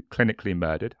imagination who clinically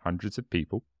murdered hundreds of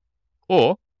people,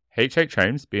 or H.H.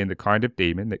 Holmes being the kind of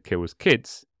demon that kills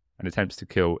kids and attempts to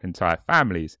kill entire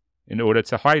families in order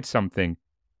to hide something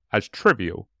as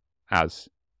trivial as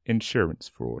insurance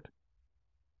fraud.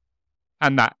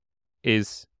 And that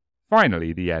is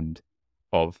finally the end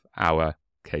of our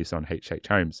case on H.H.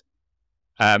 Holmes.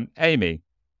 Amy,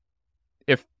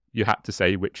 if you had to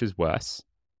say which is worse,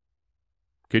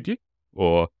 could you?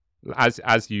 Or,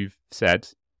 as you've said,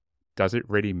 does it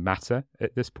really matter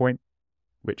at this point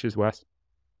which is worse?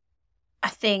 I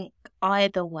think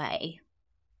either way,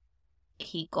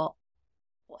 he got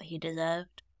what he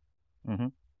deserved. Mm-hmm.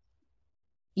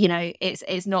 You know,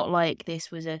 it's not like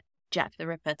this was a Jack the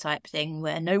Ripper type thing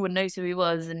where no one knows who he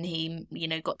was and he, you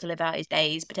know, got to live out his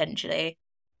days potentially.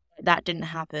 That didn't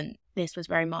happen. This was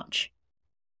very much,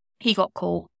 he got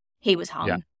caught, he was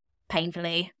hung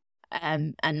painfully,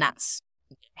 and that's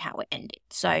how it ended.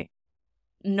 So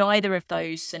neither of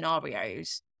those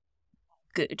scenarios are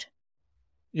good.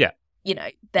 Yeah. You know,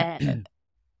 they're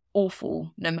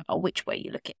awful no matter which way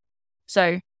you look at it.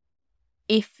 So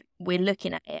if we're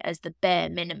looking at it as the bare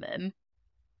minimum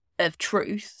of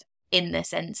truth, in the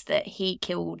sense that he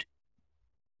killed,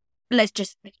 let's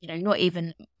just, not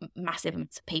even massive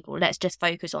amounts of people, let's just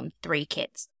focus on 3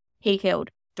 kids. He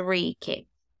killed 3 kids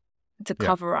to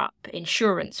cover up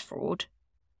insurance fraud,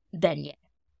 then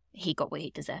he got what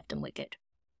he deserved and we're good.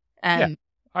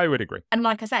 I would agree. And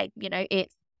like I say,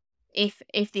 it's,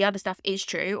 if the other stuff is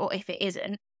true or if it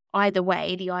isn't, either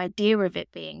way, the idea of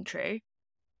it being true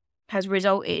has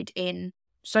resulted in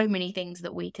so many things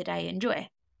that we today enjoy.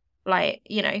 Like,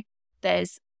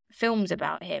 there's films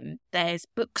about him, there's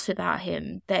books about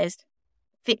him, there's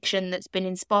fiction that's been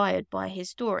inspired by his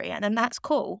story, and then that's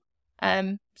cool.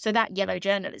 So that yellow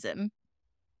journalism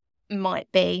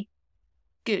might be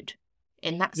good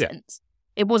in that sense.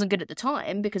 It wasn't good at the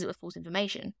time because it was false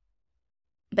information.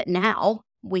 But now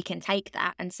we can take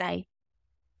that and say,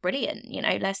 brilliant,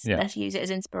 let's use it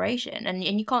as inspiration. And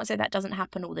you can't say that doesn't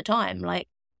happen all the time. Like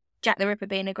Jack the Ripper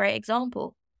being a great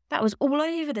example. That was all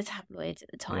over the tabloids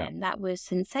at the time. That was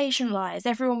sensationalized.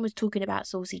 Everyone was talking about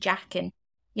Saucy Jack and,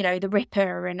 the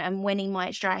Ripper and when he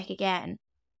might strike again.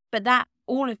 But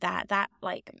all of that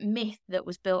like myth that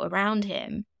was built around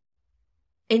him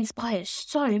inspires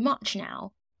so much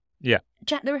now. Yeah.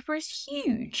 Jack the Ripper is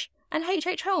huge. And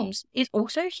H.H. Holmes is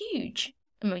also huge.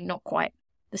 I mean, not quite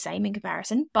the same in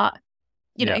comparison, but,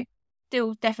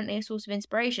 still definitely a source of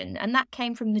inspiration. And that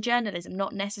came from the journalism,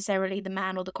 not necessarily the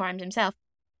man or the crimes himself.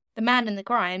 The man and the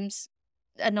crimes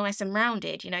are nice and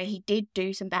rounded. He did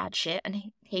do some bad shit and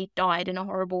he died in a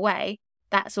horrible way.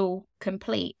 That's all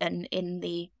complete and in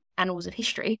the annals of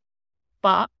history.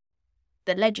 But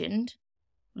the legend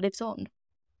lives on.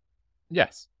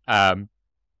 Yes. And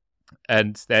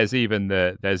there's even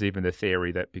the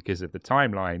theory that because of the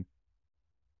timeline,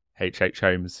 H.H.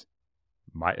 Holmes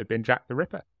might have been Jack the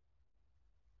Ripper.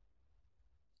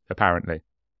 Apparently,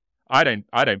 I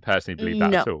don't personally believe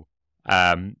that at all.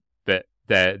 But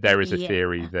there is a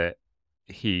theory that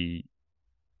the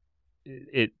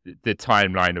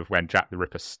timeline of when Jack the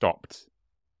Ripper stopped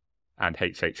and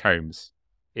H.H. Holmes,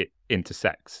 it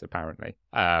intersects apparently.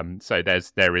 So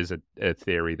there is a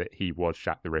theory that he was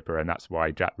Jack the Ripper, and that's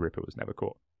why Jack the Ripper was never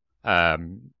caught. I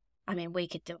mean, we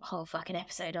could do a whole fucking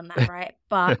episode on that, right?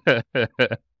 But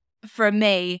for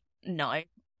me, no.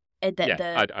 I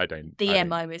don't. The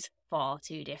MO is far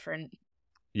too different.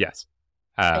 Yes.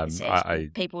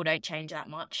 People don't change that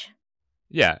much.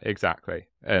 Yeah, exactly.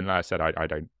 And like I said, I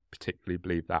don't particularly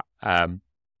believe that.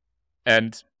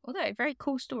 And although a very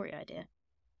cool story idea.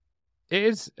 It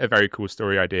is a very cool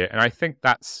story idea, and I think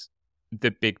that's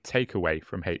the big takeaway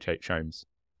from H.H. Holmes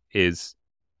is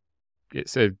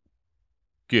it's a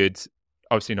good,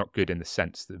 obviously not good in the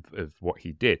sense of what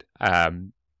he did,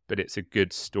 but it's a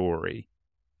good story.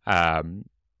 And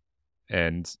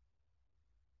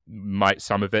might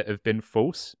some of it have been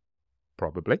false?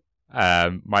 Probably.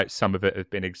 Might some of it have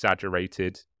been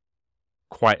exaggerated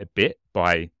quite a bit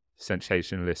by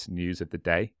sensationalist news of the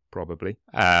day? Probably.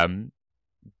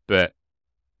 But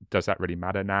does that really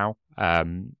matter now?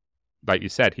 Like you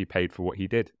said, he paid for what he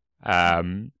did.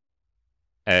 And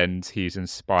he's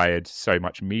inspired so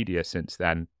much media since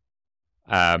then.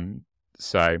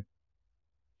 So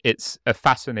it's a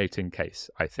fascinating case,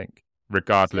 I think,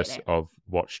 regardless of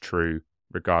what's true,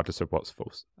 regardless of what's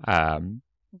false. And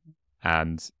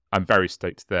I'm very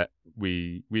stoked that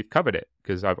we've covered it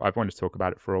because I've wanted to talk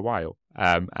about it for a while.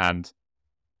 And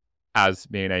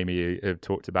as me and Amy have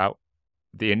talked about,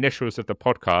 the initials of the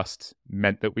podcast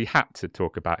meant that we had to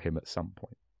talk about him at some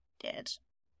point.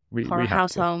 Horror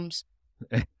House Holmes.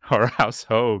 Horror House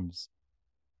Holmes.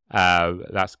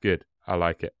 That's good. I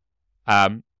like it.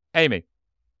 Amy,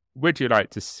 would you like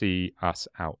to see us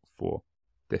out for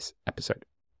this episode?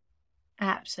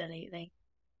 Absolutely.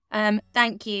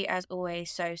 Thank you, as always,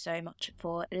 so much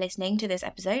for listening to this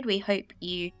episode. We hope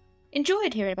you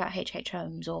enjoyed hearing about H.H.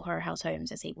 Holmes, or Horror House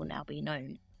Holmes, as he will now be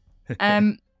known.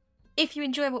 If you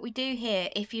enjoy what we do here,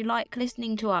 if you like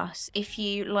listening to us, if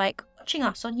you like watching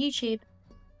us on YouTube,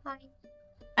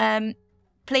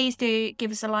 please do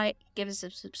give us a like, give us a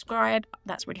subscribe.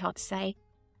 That's really hard to say.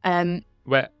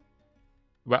 We're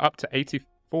up to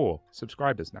 84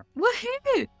 subscribers now.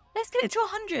 Woohoo! Let's get it to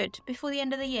 100 before the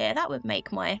end of the year. That would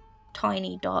make my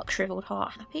tiny, dark, shriveled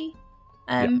heart happy.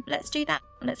 Let's do that.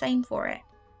 Let's aim for it.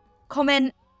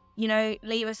 Comment,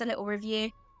 leave us a little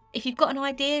review. If you've got an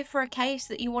idea for a case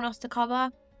that you want us to cover,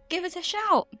 give us a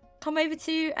shout. Come over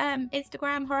to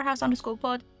Instagram,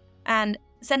 horrorhouse_pod, and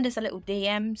send us a little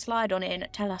DM, slide on in,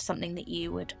 tell us something that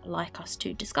you would like us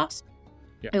to discuss.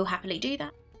 We'll happily do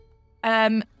that.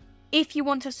 if you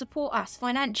want to support us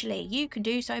financially, you can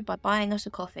do so by buying us a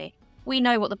coffee. We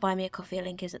know what the Buy Me a Coffee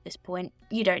link is at this point.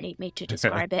 You don't need me to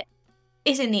describe it.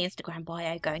 It's in the Instagram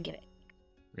bio. Go and give it.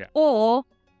 Yeah. Or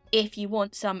if you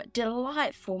want some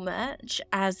delightful merch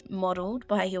as modelled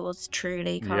by yours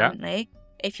truly currently,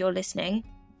 if you're listening,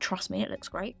 trust me, it looks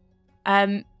great.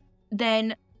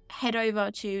 Then head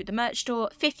over to the merch store,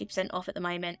 50% off at the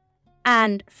moment,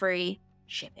 and free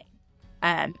shipping.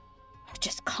 I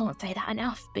just can't say that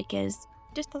enough because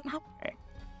it just doesn't happen.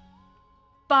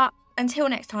 But until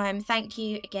next time, thank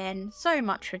you again so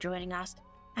much for joining us.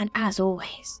 And as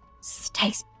always,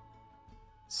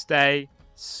 Stay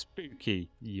spooky,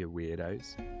 you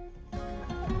weirdos.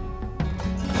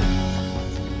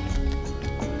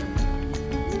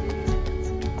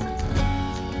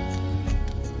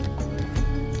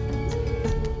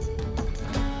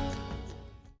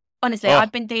 Honestly,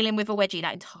 I've been dealing with a wedgie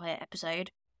that entire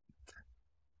episode.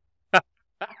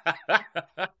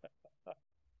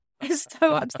 It's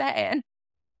so upsetting.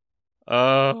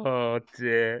 Oh,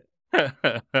 dear.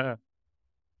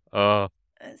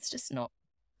 It's just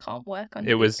can't work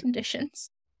under these conditions.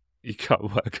 You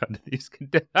can't work under these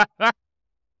conditions.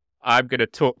 I'm going to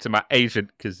talk to my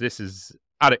agent because this is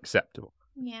unacceptable.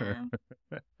 Yeah.